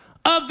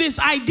of this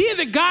idea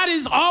that God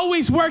is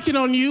always working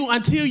on you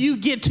until you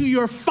get to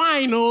your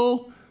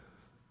final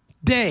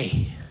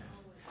day.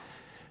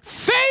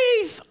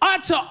 Faith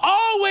ought to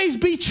always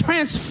be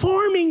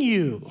transforming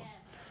you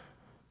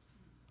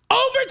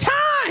over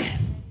time.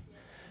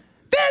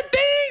 There are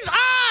things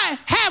I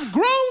have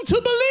grown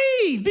to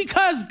believe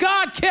because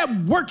God kept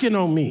working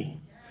on me.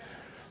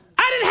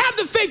 I didn't have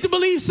the faith to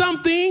believe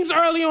some things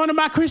early on in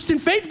my Christian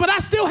faith, but I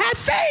still had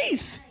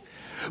faith.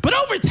 But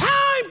over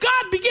time,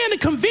 God began to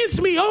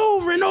convince me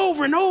over and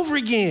over and over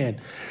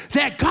again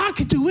that God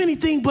could do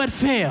anything but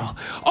fail.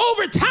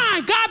 Over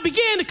time, God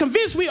began to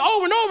convince me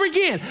over and over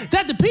again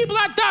that the people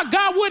I thought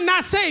God would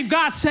not save,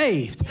 God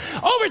saved.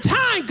 Over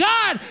time,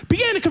 God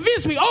began to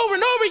convince me over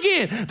and over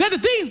again that the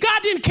things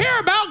God didn't care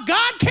about,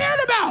 God cared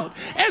about.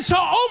 And so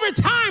over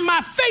time,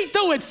 my faith,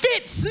 though it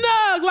fit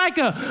snug like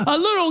a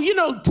little,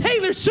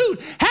 tailored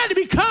suit, had to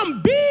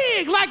become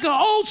big like an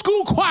old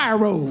school choir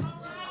robe,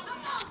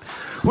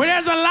 where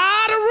there's a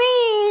lot of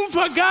room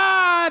for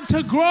God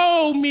to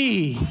grow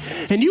me.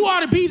 And you ought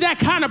to be that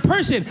kind of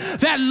person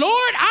that,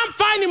 Lord, I'm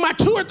finding my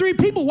 2 or 3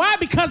 people. Why?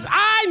 Because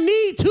I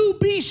need to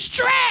be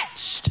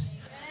stretched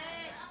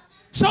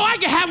so I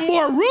can have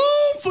more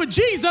room for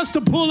Jesus to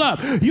pull up.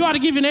 You ought to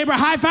give your neighbor a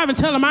high five and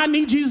tell him, I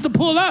need Jesus to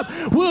pull up.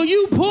 Will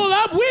you pull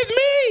up with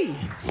me?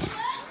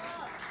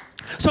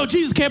 So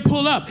Jesus can't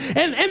pull up.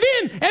 And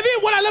then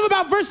what I love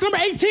about verse number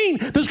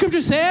 18, the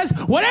scripture says,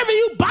 whatever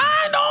you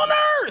bind on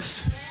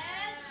earth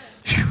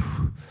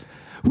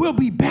will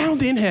be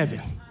bound in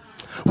heaven.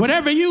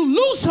 Whatever you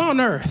loose on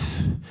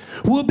earth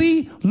will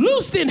be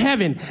loosed in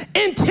heaven.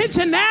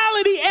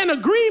 Intentionality and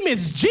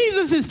agreements.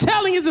 Jesus is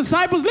telling his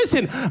disciples,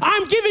 listen,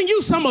 I'm giving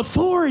you some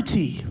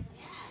authority.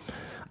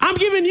 I'm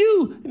giving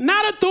you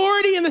not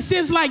authority in the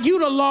sense like you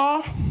the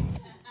law.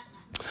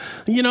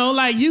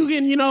 Like you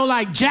can,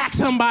 like jack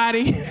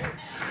somebody.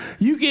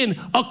 You can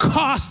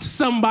accost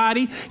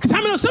somebody. Because how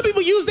many know some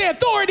people use their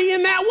authority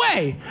in that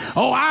way?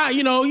 Oh, I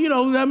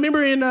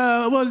remember in,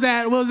 what was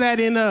that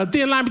in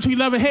Thin Line Between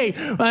Love and Hate?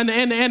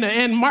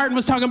 And Martin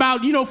was talking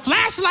about,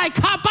 flashlight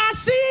cop, I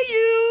see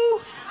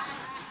you.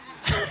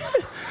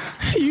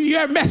 You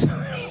ever met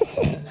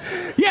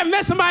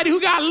somebody who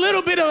got a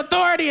little bit of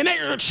authority and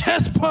their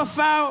chest puff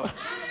out?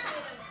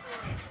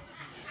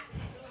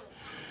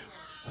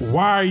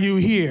 Why are you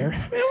here?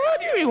 Man, what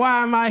do you mean,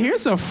 why am I here?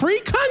 It's a free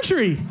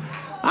country.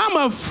 I'm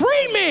a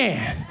free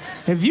man.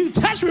 If you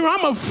touch me,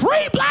 I'm a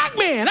free black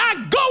man.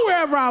 I go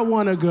wherever I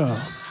want to go.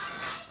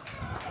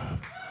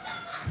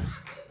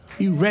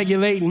 You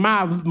regulating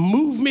my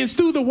movements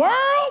through the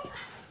world?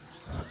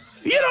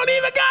 You don't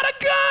even got a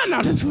gun.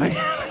 I'm just playing.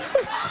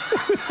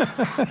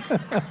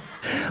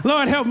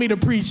 Lord, help me to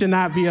preach and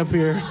not be up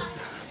here.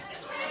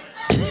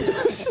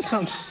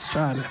 I'm just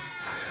trying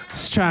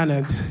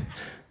to.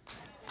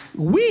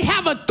 We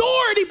have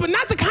authority, but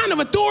not the kind of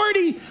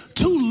authority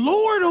to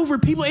lord over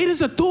people. It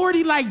is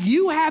authority like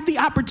you have the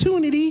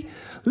opportunity,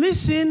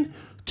 listen,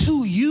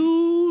 to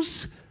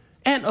use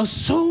and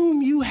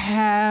assume you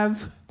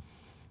have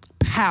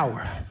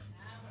power.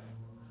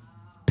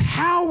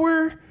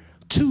 Power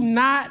to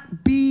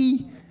not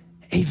be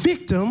a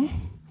victim,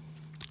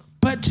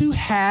 but to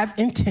have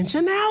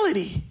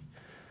intentionality.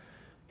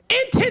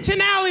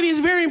 Intentionality is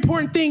a very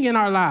important thing in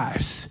our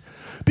lives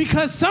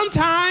because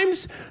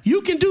sometimes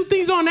you can do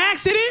things on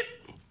accident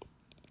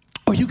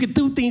or you can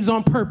do things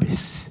on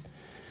purpose.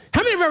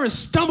 How many have ever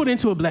stumbled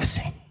into a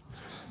blessing?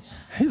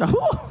 He's like,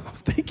 oh,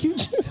 thank you,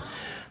 Jesus.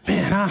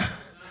 Man,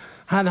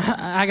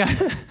 I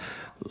got,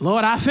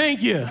 Lord, I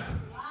thank you.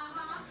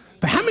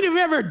 But how many have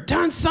ever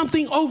done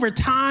something over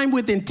time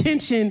with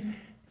intention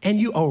and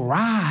you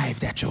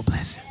arrived at your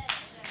blessing?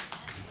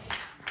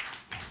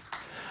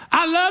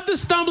 I love the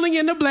stumbling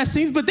and the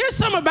blessings, but there's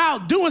something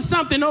about doing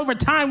something over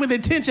time with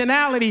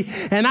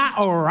intentionality and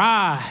I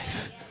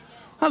arrive.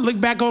 I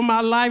look back on my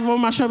life, on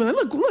my shoulder,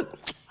 look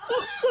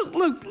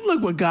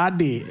what God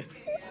did.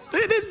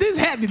 This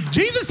had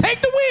Jesus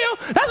take the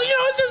wheel. That's what,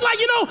 it's just like,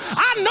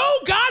 I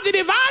know, God, that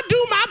if I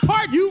do my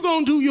part, you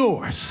gonna do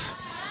yours.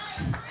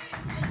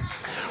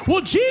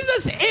 Well,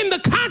 Jesus, in the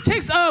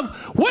context of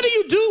what do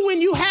you do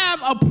when you have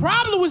a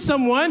problem with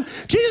someone,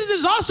 Jesus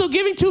is also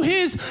giving to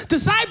his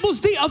disciples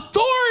the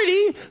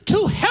authority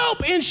to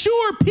help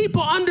ensure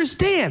people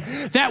understand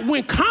that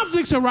when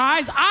conflicts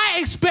arise, I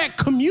expect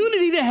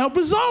community to help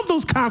resolve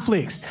those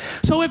conflicts.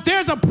 So if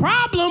there's a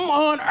problem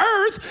on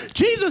earth,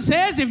 Jesus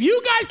says, if you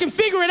guys can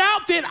figure it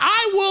out, then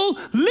I will,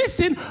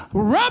 listen,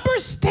 rubber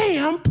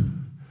stamp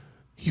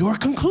your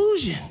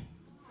conclusion.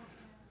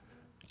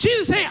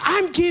 Jesus saying,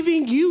 I'm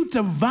giving you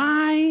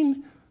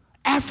divine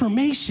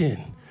affirmation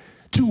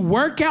to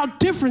work out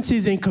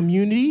differences in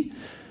community,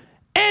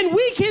 and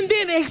we can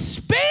then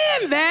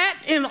expand that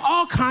in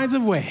all kinds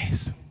of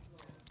ways.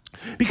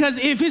 Because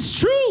if it's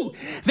true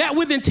that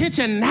with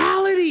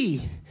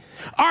intentionality,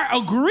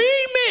 our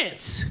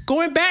agreements,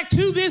 going back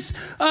to this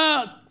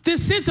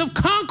sense of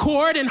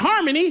concord and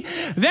harmony,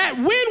 that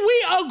when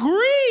we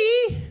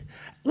agree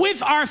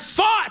with our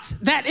thoughts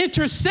that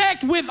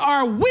intersect with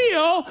our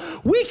will,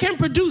 we can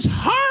produce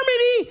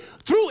harmony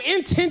through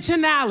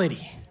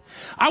intentionality.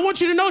 I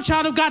want you to know,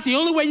 child of God, the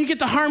only way you get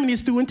to harmony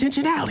is through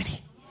intentionality.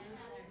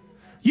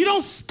 You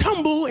don't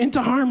stumble into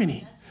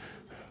harmony.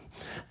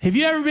 Have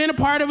you ever been a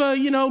part of a,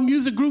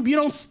 music group? You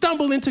don't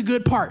stumble into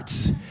good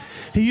parts.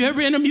 Have you ever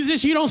been a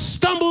musician? You don't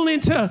stumble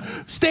into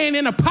staying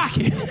in a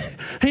pocket.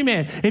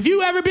 Amen. If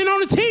you ever been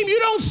on a team, you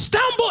don't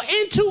stumble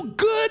into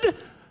good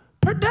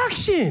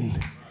production.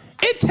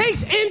 It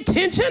takes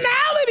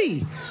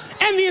intentionality,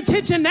 and the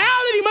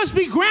intentionality must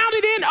be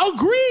grounded in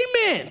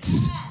agreement.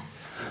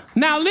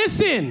 Now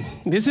listen,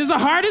 this is the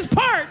hardest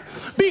part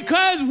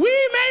because we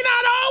may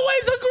not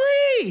always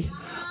agree,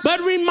 but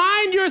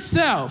remind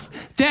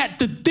yourself that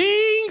the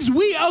things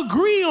we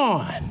agree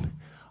on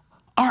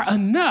are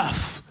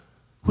enough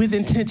with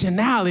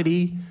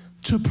intentionality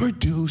to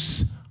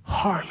produce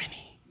harmony.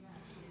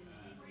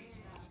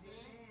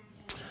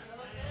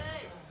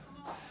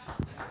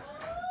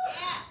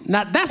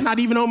 Now, that's not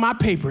even on my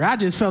paper. I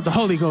just felt the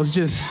Holy Ghost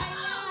just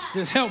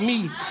help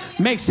me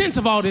make sense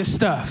of all this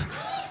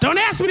stuff. Don't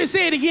ask me to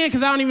say it again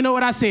because I don't even know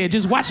what I said.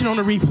 Just watch it on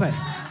the replay.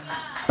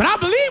 But I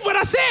believe what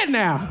I said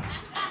now.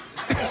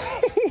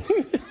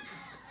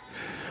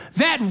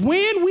 That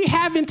when we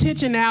have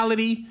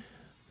intentionality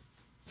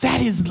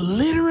that is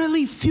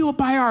literally fueled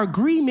by our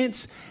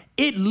agreements,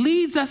 it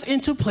leads us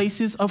into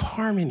places of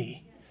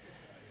harmony.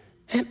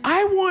 And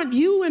I want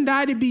you and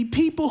I to be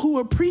people who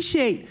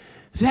appreciate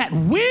that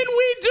when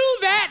we do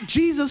that,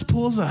 Jesus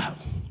pulls up.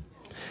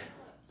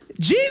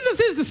 Jesus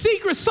is the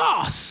secret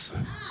sauce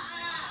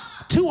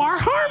to our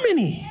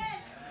harmony.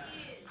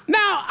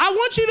 Now, I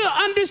want you to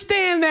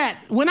understand that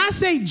when I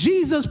say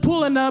Jesus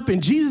pulling up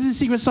and Jesus is the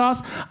secret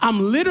sauce,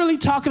 I'm literally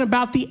talking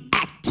about the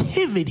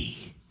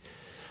activity,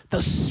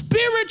 the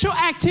spiritual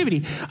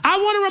activity. I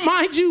want to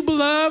remind you,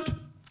 beloved,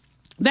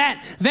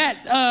 that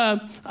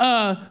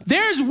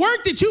there's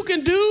work that you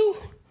can do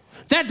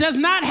that does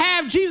not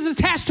have Jesus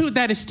attached to it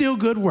that is still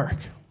good work.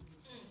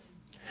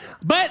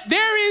 But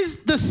there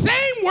is the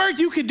same work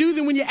you can do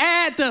than when you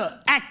add the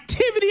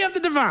activity of the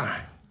divine.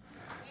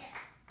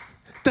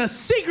 The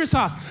secret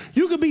sauce.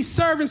 You could be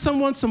serving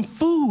someone some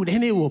food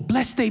and it will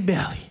bless their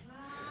belly.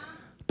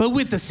 But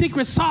with the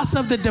secret sauce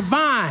of the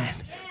divine,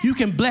 you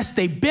can bless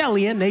their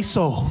belly and their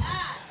soul.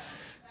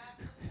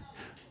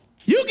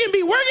 You can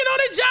be working on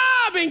a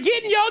job and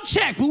getting your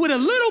check, but with a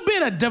little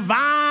bit of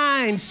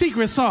divine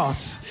secret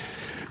sauce,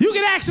 you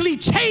can actually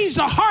change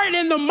the heart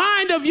and the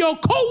mind of your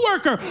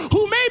coworker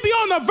who may be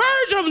on the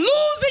verge of losing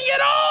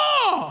it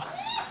all.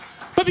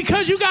 But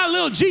because you got a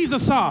little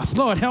Jesus sauce,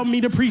 Lord, help me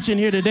to preach in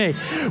here today.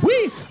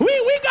 We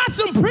got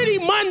some pretty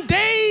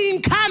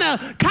mundane kind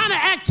of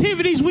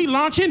activities we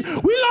launching.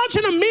 We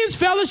launching a men's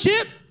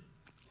fellowship.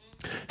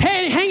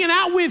 Hey, hanging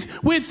out with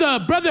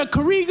Brother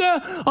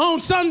Kariga on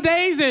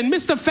Sundays and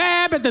Mr.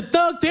 Fab at the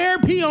Thug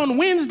Therapy on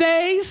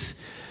Wednesdays.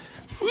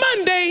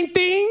 mundane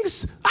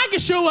things. I can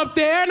show up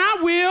there, and I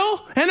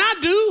will, and I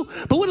do,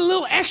 but with a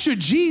little extra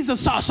Jesus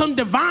sauce, some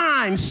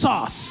divine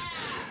sauce.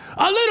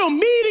 A little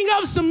meeting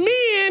of some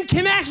men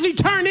can actually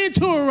turn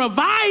into a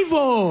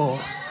revival.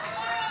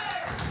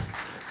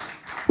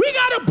 We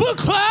got a book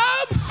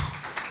club,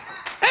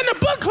 and the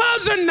book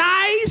clubs are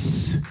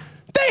nice.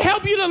 They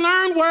help you to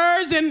learn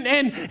words and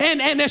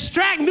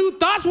extract new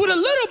thoughts with a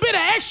little bit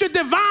of extra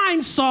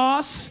divine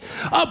sauce.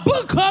 A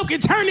book club can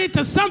turn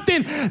into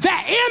something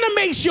that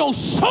animates your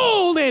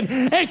soul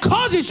and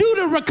causes you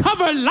to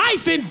recover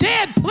life in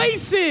dead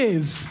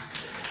places.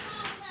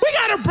 We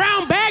got a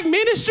brown bag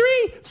ministry,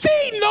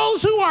 feeding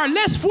those who are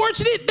less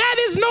fortunate. That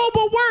is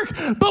noble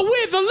work. But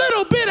with a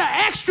little bit of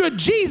extra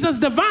Jesus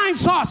divine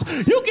sauce,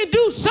 you can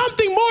do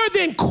something more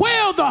than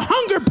quell the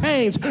hunger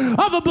pains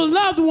of a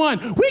beloved one.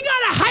 We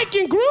got a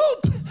hiking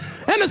group.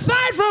 And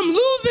aside from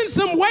losing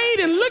some weight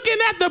and looking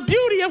at the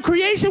beauty of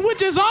creation,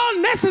 which is all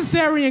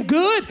necessary and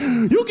good,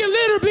 you can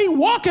literally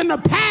walk in the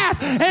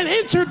path and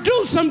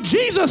introduce some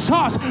Jesus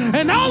sauce.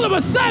 And all of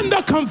a sudden,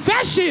 the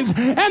confessions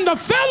and the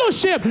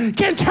fellowship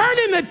can turn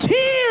into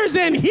tears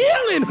and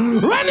healing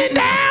running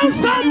down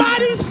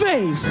somebody's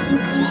face.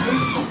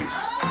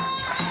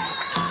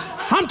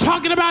 I'm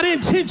talking about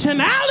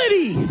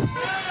intentionality.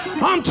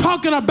 I'm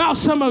talking about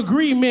some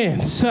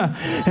agreements.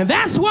 And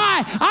that's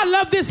why I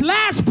love this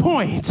last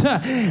point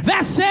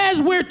that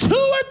says where 2 or 3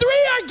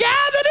 are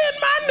gathered in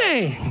my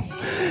name.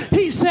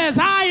 He says,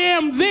 I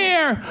am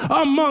there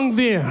among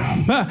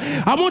them.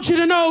 I want you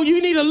to know you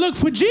need to look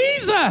for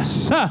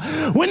Jesus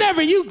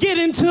whenever you get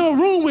into a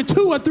room with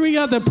 2 or 3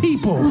 other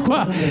people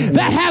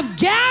that have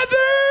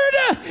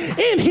gathered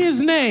in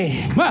his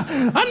name.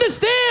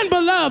 Understand,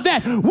 beloved,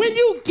 that when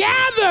you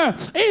gather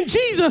in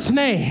Jesus'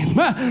 name,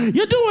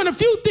 you're doing a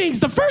few things.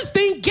 The first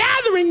thing,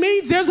 gathering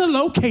means there's a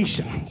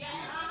location.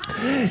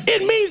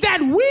 It means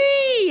that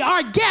we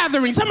are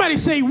gathering. Somebody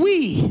say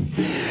we.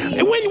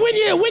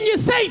 When you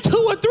say 2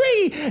 or 3,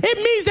 it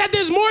means that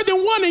there's more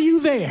than one of you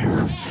there.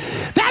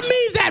 That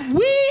means that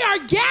we are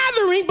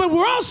gathering, but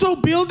we're also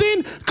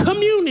building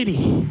community.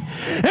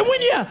 And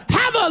when you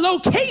have a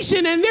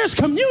location and there's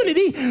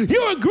community,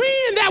 you're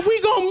agreeing that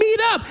we're going to meet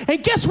up.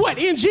 And guess what?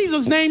 In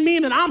Jesus' name,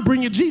 meaning I'm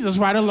bringing Jesus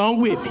right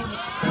along with me.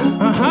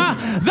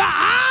 The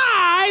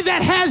I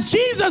that has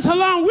Jesus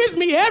along with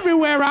me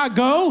everywhere I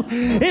go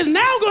is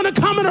now going to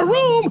come in a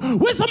room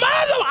with some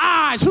other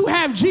eyes who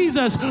have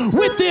Jesus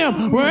with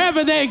them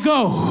wherever they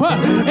go.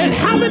 And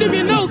how many of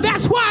you know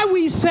that's why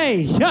we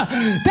say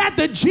that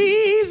the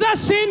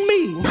Jesus in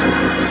me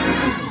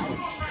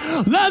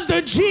loves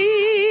the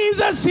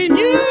Jesus in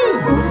you,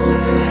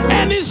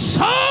 and it's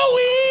so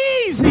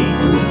easy.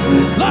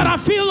 Lord, I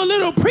feel a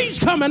little preach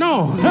coming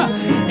on.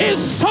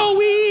 It's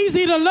so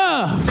easy to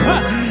love.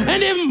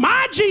 And if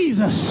my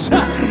Jesus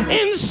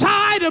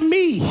inside of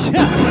me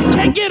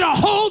can get a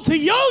hold to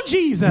your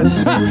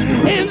Jesus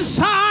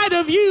inside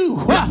of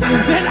you,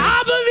 then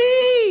I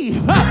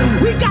believe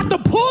we got the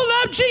pull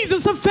up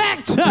Jesus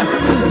effect,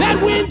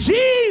 that when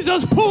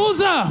Jesus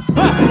pulls up,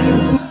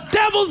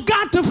 devils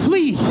got to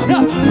flee.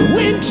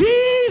 When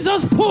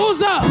Jesus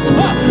pulls up,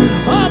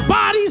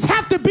 bodies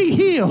have to be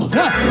healed.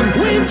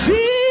 When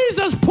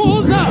Jesus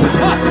pulls up,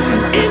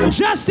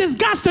 injustice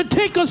got to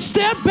take a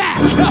step back.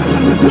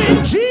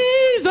 When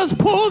Jesus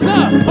pulls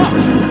up,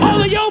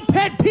 all of your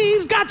pet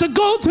peeves got to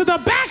go to the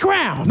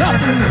background.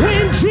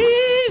 When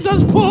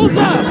Jesus pulls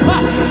up,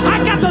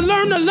 I got to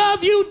learn to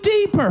love you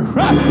deeper.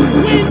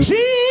 When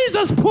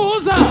Jesus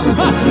pulls up,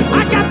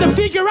 I got to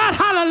figure out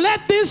how to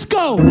let this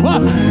go,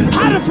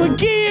 how to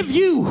forgive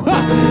you,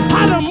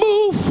 how to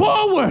move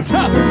forward,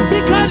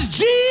 because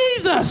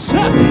Jesus,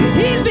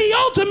 he's the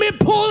ultimate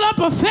pull-up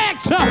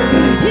effect.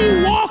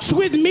 He walks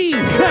with me.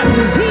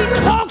 He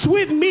talks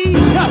with me.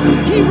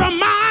 He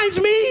reminds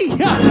me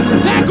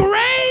that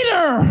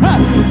greater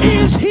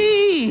is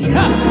he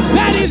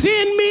that is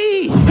in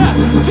me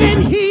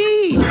than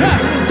he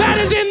that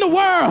is in the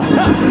world.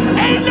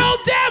 Ain't no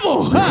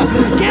devil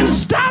can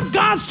stop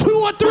God's 2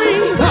 or 3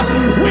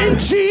 when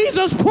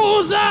Jesus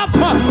pulls up.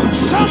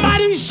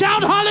 Somebody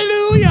shout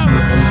hallelujah.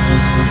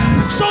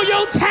 So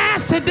your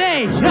task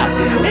today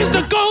is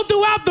to go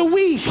throughout the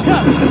week,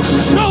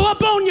 show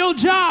up on your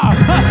job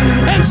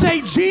and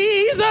say,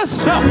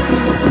 Jesus,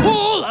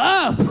 pull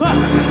up.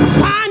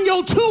 Find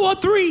your 2 or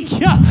 3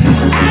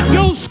 at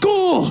your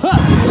school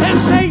and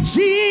say,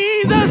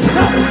 Jesus,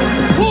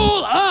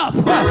 pull up.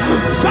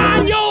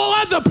 Find your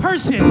other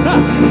person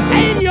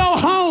in your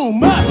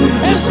home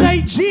and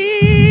say,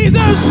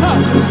 Jesus,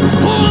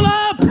 pull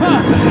up.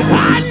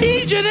 I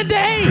need you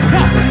today.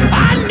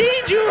 I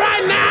need you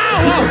right now.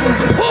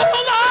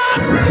 Pull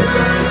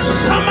up.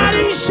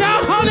 Somebody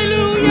shout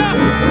hallelujah.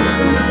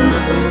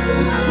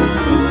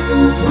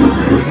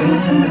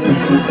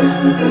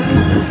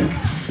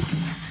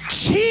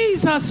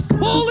 Jesus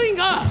pulling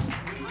up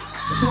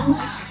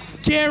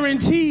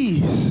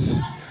guarantees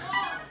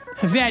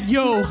that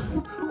your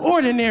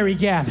ordinary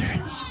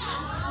gathering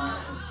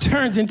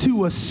turns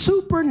into a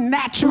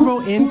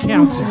supernatural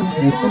encounter.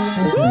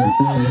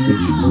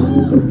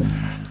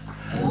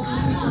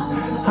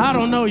 I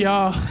don't know,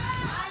 y'all.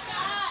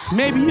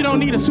 Maybe you don't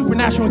need a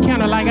supernatural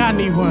encounter like I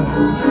need one.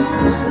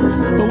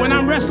 But when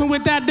I'm wrestling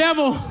with that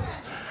devil,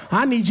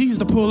 I need Jesus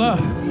to pull up.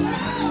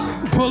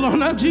 Pull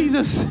on up,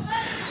 Jesus.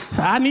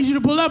 I need you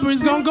to pull up or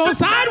it's going to go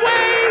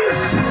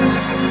sideways.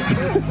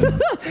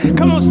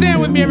 Come on,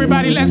 stand with me,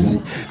 everybody. Let's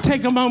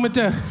take a moment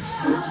to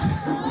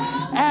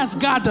ask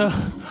God to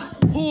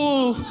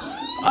pull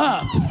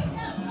up.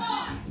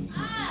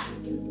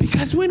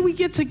 Because when we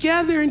get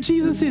together and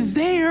Jesus is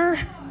there,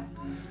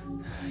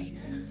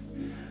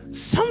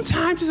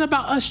 sometimes it's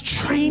about us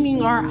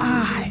training our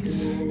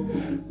eyes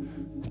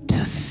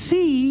to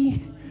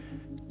see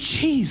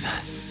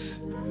Jesus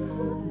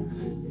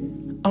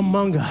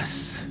among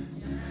us.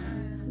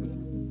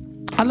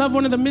 I love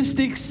one of the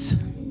mystics,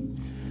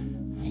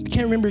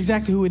 can't remember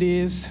exactly who it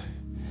is,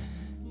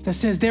 that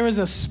says there is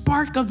a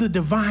spark of the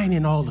divine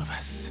in all of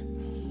us.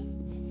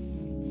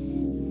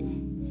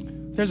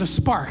 There's a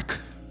spark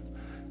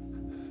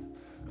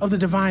of the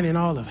divine in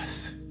all of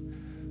us.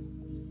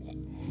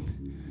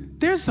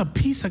 There's a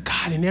piece of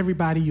God in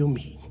everybody you'll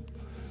meet.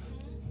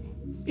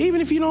 Even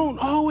if you don't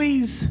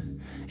always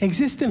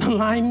exist in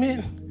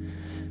alignment,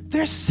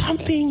 there's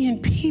something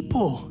in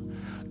people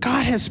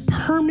God has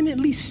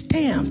permanently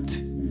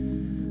stamped.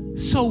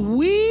 So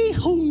we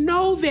who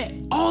know that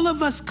all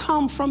of us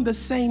come from the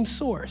same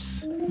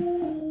source,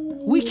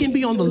 we can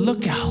be on the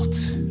lookout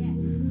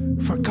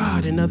for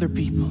God in other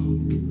people.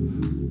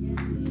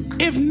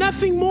 If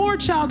nothing more,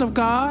 child of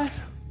God,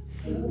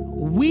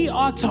 we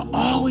ought to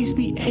always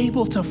be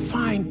able to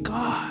find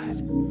God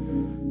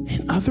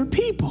in other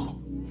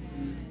people.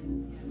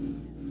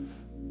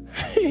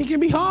 It can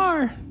be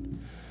hard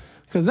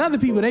because other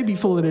people, they be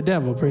full of the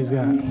devil, praise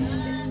God.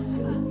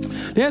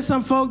 There's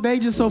some folk, they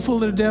just so full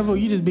of the devil,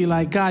 you just be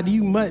like, God,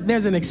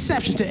 there's an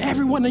exception to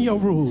every one of your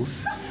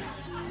rules.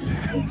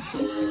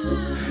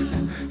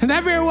 And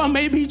that very well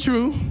may be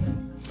true.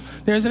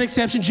 There's an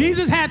exception.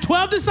 Jesus had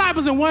 12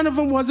 disciples and one of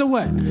them was a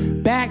what?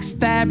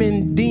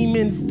 Backstabbing,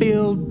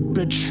 demon-filled,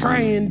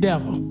 betraying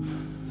devil.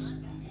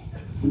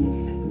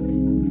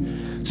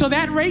 So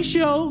that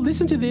ratio,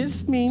 listen to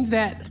this, means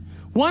that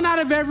 1 out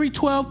of every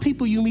 12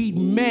 people you meet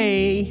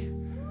may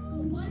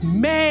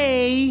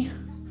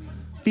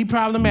be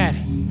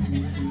problematic.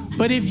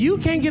 But if you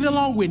can't get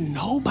along with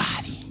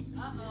nobody,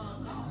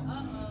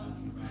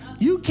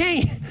 you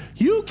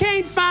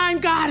can't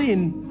find God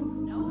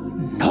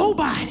in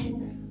nobody,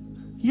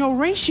 your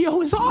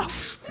ratio is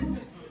off.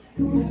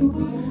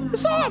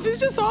 It's off. It's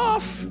just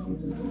off.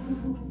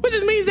 Which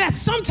just means that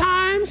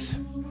sometimes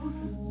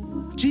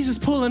Jesus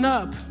pulling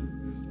up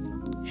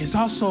is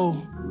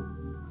also,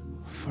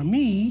 for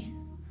me,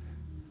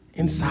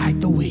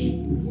 inside the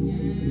we.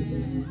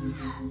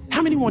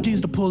 How many want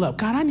Jesus to pull up?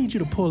 God, I need you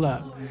to pull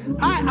up.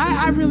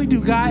 I really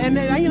do, God. And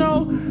then,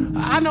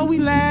 I know we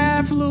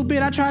laugh a little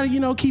bit. I try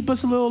to, keep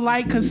us a little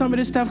light because some of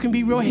this stuff can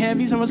be real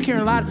heavy. Some of us carry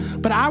a lot.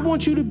 But I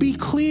want you to be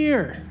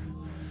clear.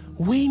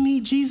 We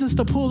need Jesus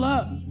to pull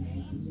up.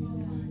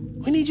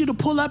 We need you to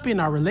pull up in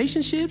our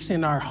relationships,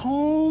 in our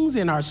homes,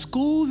 in our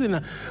schools.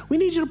 We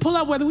need you to pull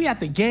up whether we at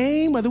the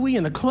game, whether we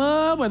in the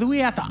club, whether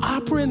we at the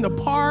opera, in the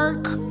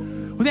park,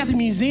 whether at the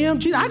museum.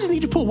 Jesus, I just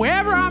need you to pull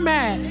wherever I'm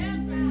at.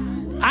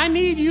 I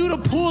need you to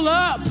pull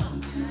up.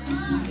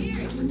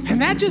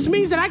 And that just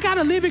means that I got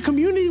to live in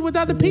community with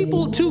other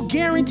people to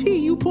guarantee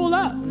you pull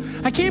up.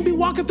 I can't be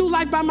walking through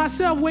life by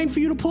myself waiting for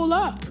you to pull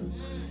up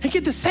and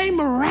get the same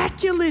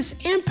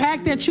miraculous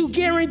impact that you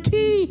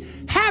guarantee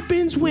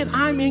happens when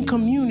I'm in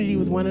community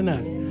with one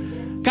another.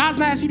 God's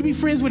not asking you to be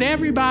friends with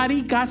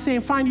everybody. God's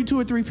saying find you 2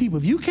 or 3 people.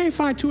 If you can't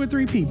find 2 or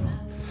 3 people,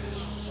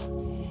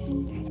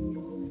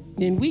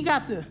 then we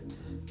got to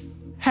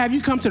have you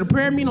come to the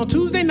prayer meeting on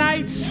Tuesday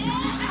nights.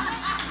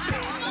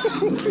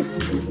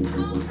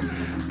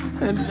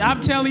 And I'm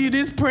telling you,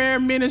 this prayer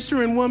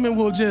minister and woman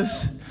will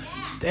just,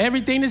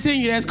 everything that's in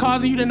you that's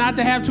causing you to not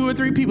to have 2 or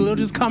 3 people, it'll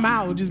just come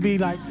out. It'll just be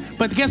like,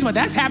 but guess what?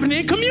 That's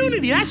happening in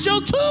community. That's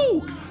your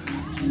 2.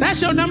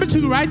 That's your number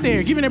 2 right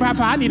there. Give me a high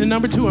five. I need a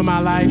number 2 in my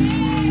life.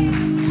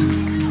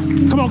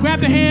 Come on, grab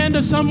the hand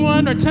of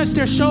someone or touch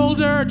their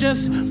shoulder or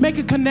just make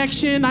a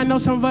connection. I know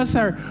some of us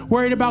are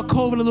worried about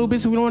COVID a little bit,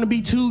 so we don't want to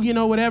be too,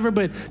 whatever,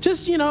 but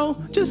just,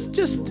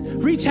 just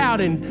reach out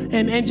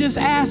and just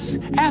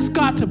ask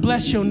God to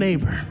bless your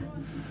neighbor.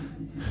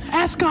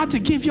 Ask God to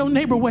give your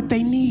neighbor what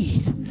they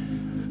need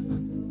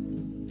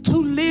to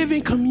live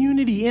in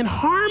community, in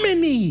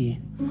harmony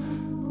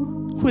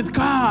with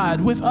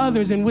God, with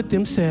others, and with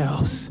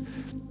themselves.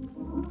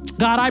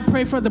 God, I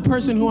pray for the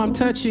person who I'm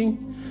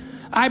touching.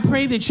 I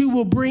pray that you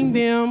will bring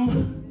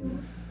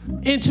them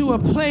into a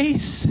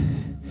place,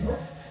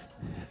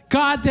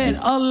 God, that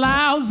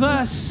allows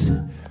us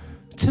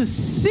to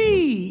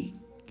see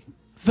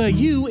the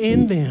you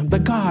in them, the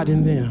God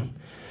in them.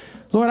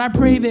 Lord, I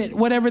pray that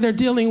whatever they're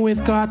dealing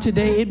with, God,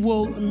 today, it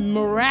will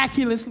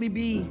miraculously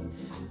be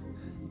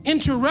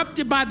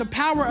interrupted by the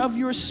power of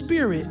your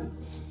Spirit.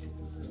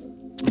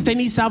 If they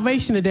need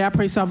salvation today, I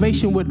pray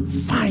salvation would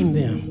find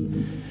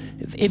them.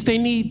 If they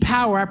need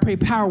power, I pray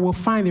power will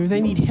find them. If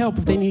they need help,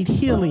 if they need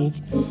healing,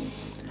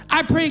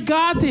 I pray,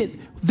 God, that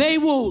they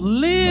will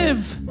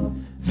live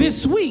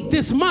this week,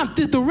 this month,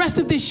 the rest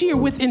of this year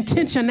with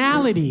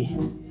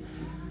intentionality.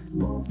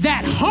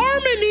 That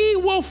harmony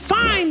will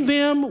find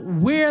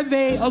them where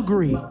they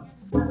agree.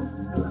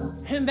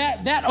 And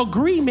that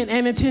agreement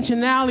and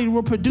intentionality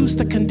will produce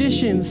the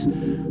conditions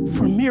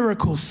for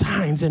miracles,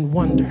 signs, and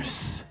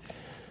wonders.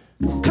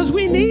 Because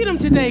we need them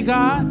today,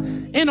 God.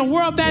 In a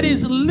world that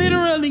is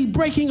literally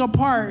breaking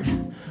apart,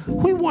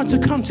 we want to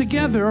come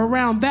together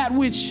around that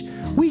which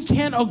we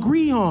can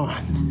agree on.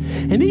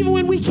 And even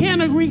when we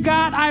can't agree,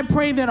 God, I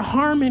pray that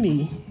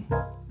harmony,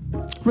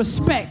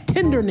 respect,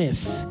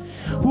 tenderness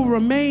will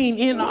remain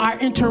in our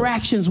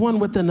interactions one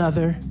with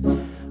another.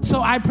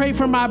 So I pray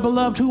for my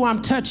beloved who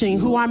I'm touching,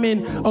 who I'm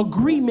in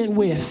agreement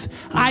with.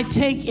 I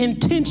take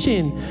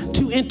intention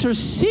to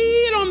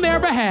intercede on their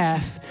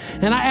behalf.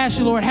 And I ask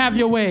you, Lord, have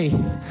your way.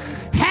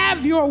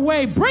 Have your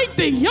way. Break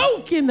the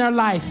yoke in their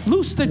life.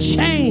 Loose the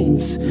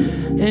chains.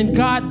 And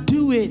God,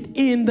 do it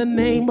in the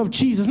name of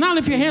Jesus. Now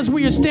lift your hands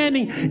where you're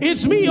standing.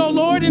 It's me, oh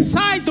Lord,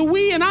 inside the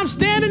we, and I'm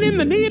standing in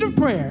the need of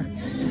prayer.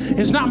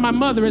 It's not my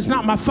mother, it's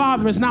not my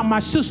father, it's not my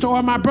sister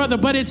or my brother,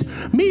 but it's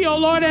me, oh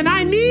Lord, and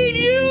I need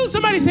you.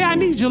 Somebody say, I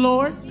need you,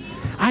 Lord.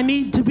 I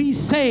need to be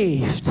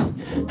saved.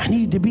 I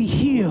need to be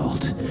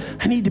healed.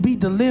 I need to be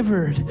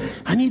delivered.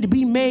 I need to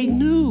be made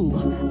new.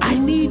 I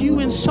need you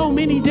in so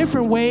many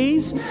different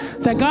ways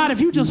that, God,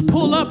 if you just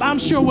pull up, I'm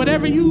sure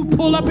whatever you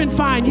pull up and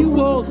find, you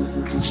will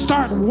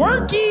start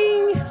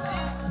working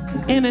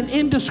in an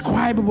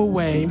indescribable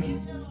way.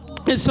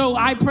 And so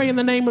I pray in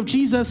the name of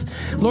Jesus,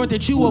 Lord,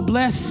 that you will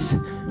bless,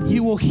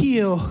 you will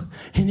heal,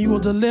 and you will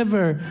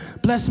deliver.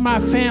 Bless my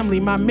family,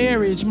 my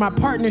marriage, my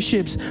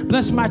partnerships.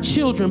 Bless my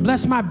children.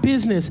 Bless my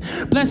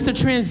business. Bless the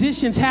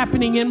transitions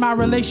happening in my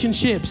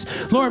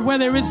relationships. Lord,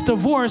 whether it's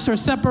divorce or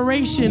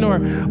separation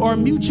or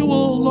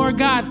mutual, Lord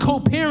God,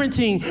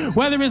 co-parenting,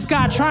 whether it's,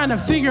 God, trying to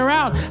figure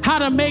out how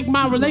to make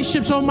my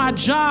relationships on my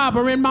job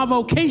or in my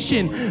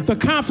vocation, the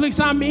conflicts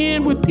I'm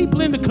in with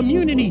people in the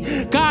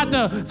community, God,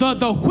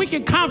 the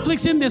wicked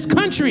conflicts in this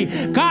country.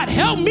 God,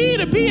 help me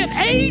to be an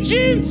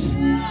agent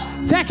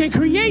that can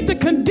create the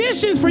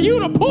conditions for you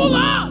to pull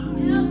up.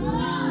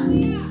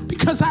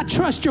 Because I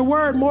trust your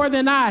word more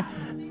than I,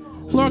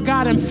 Lord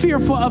God, am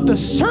fearful of the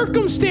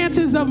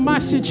circumstances of my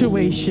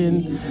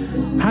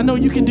situation. I know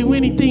you can do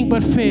anything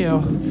but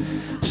fail.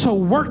 So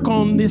work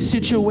on this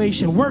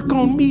situation. Work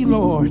on me,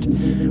 Lord.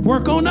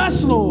 Work on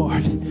us,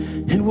 Lord.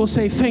 And we'll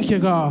say, thank you,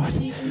 God.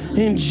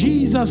 In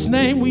Jesus'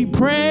 name we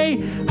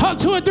pray. Hug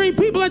 2 or 3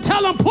 people and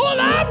tell them, pull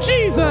up,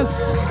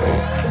 Jesus.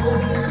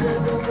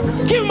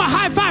 Give him a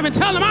high five and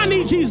tell him, I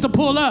need Jesus to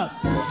pull up.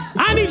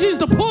 I need Jesus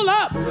to pull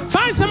up.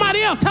 Find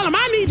somebody else. Tell him,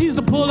 I need Jesus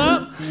to pull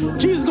up.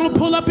 Jesus is going to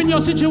pull up in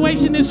your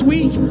situation this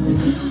week.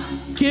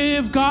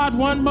 Give God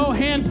one more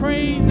hand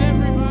praise.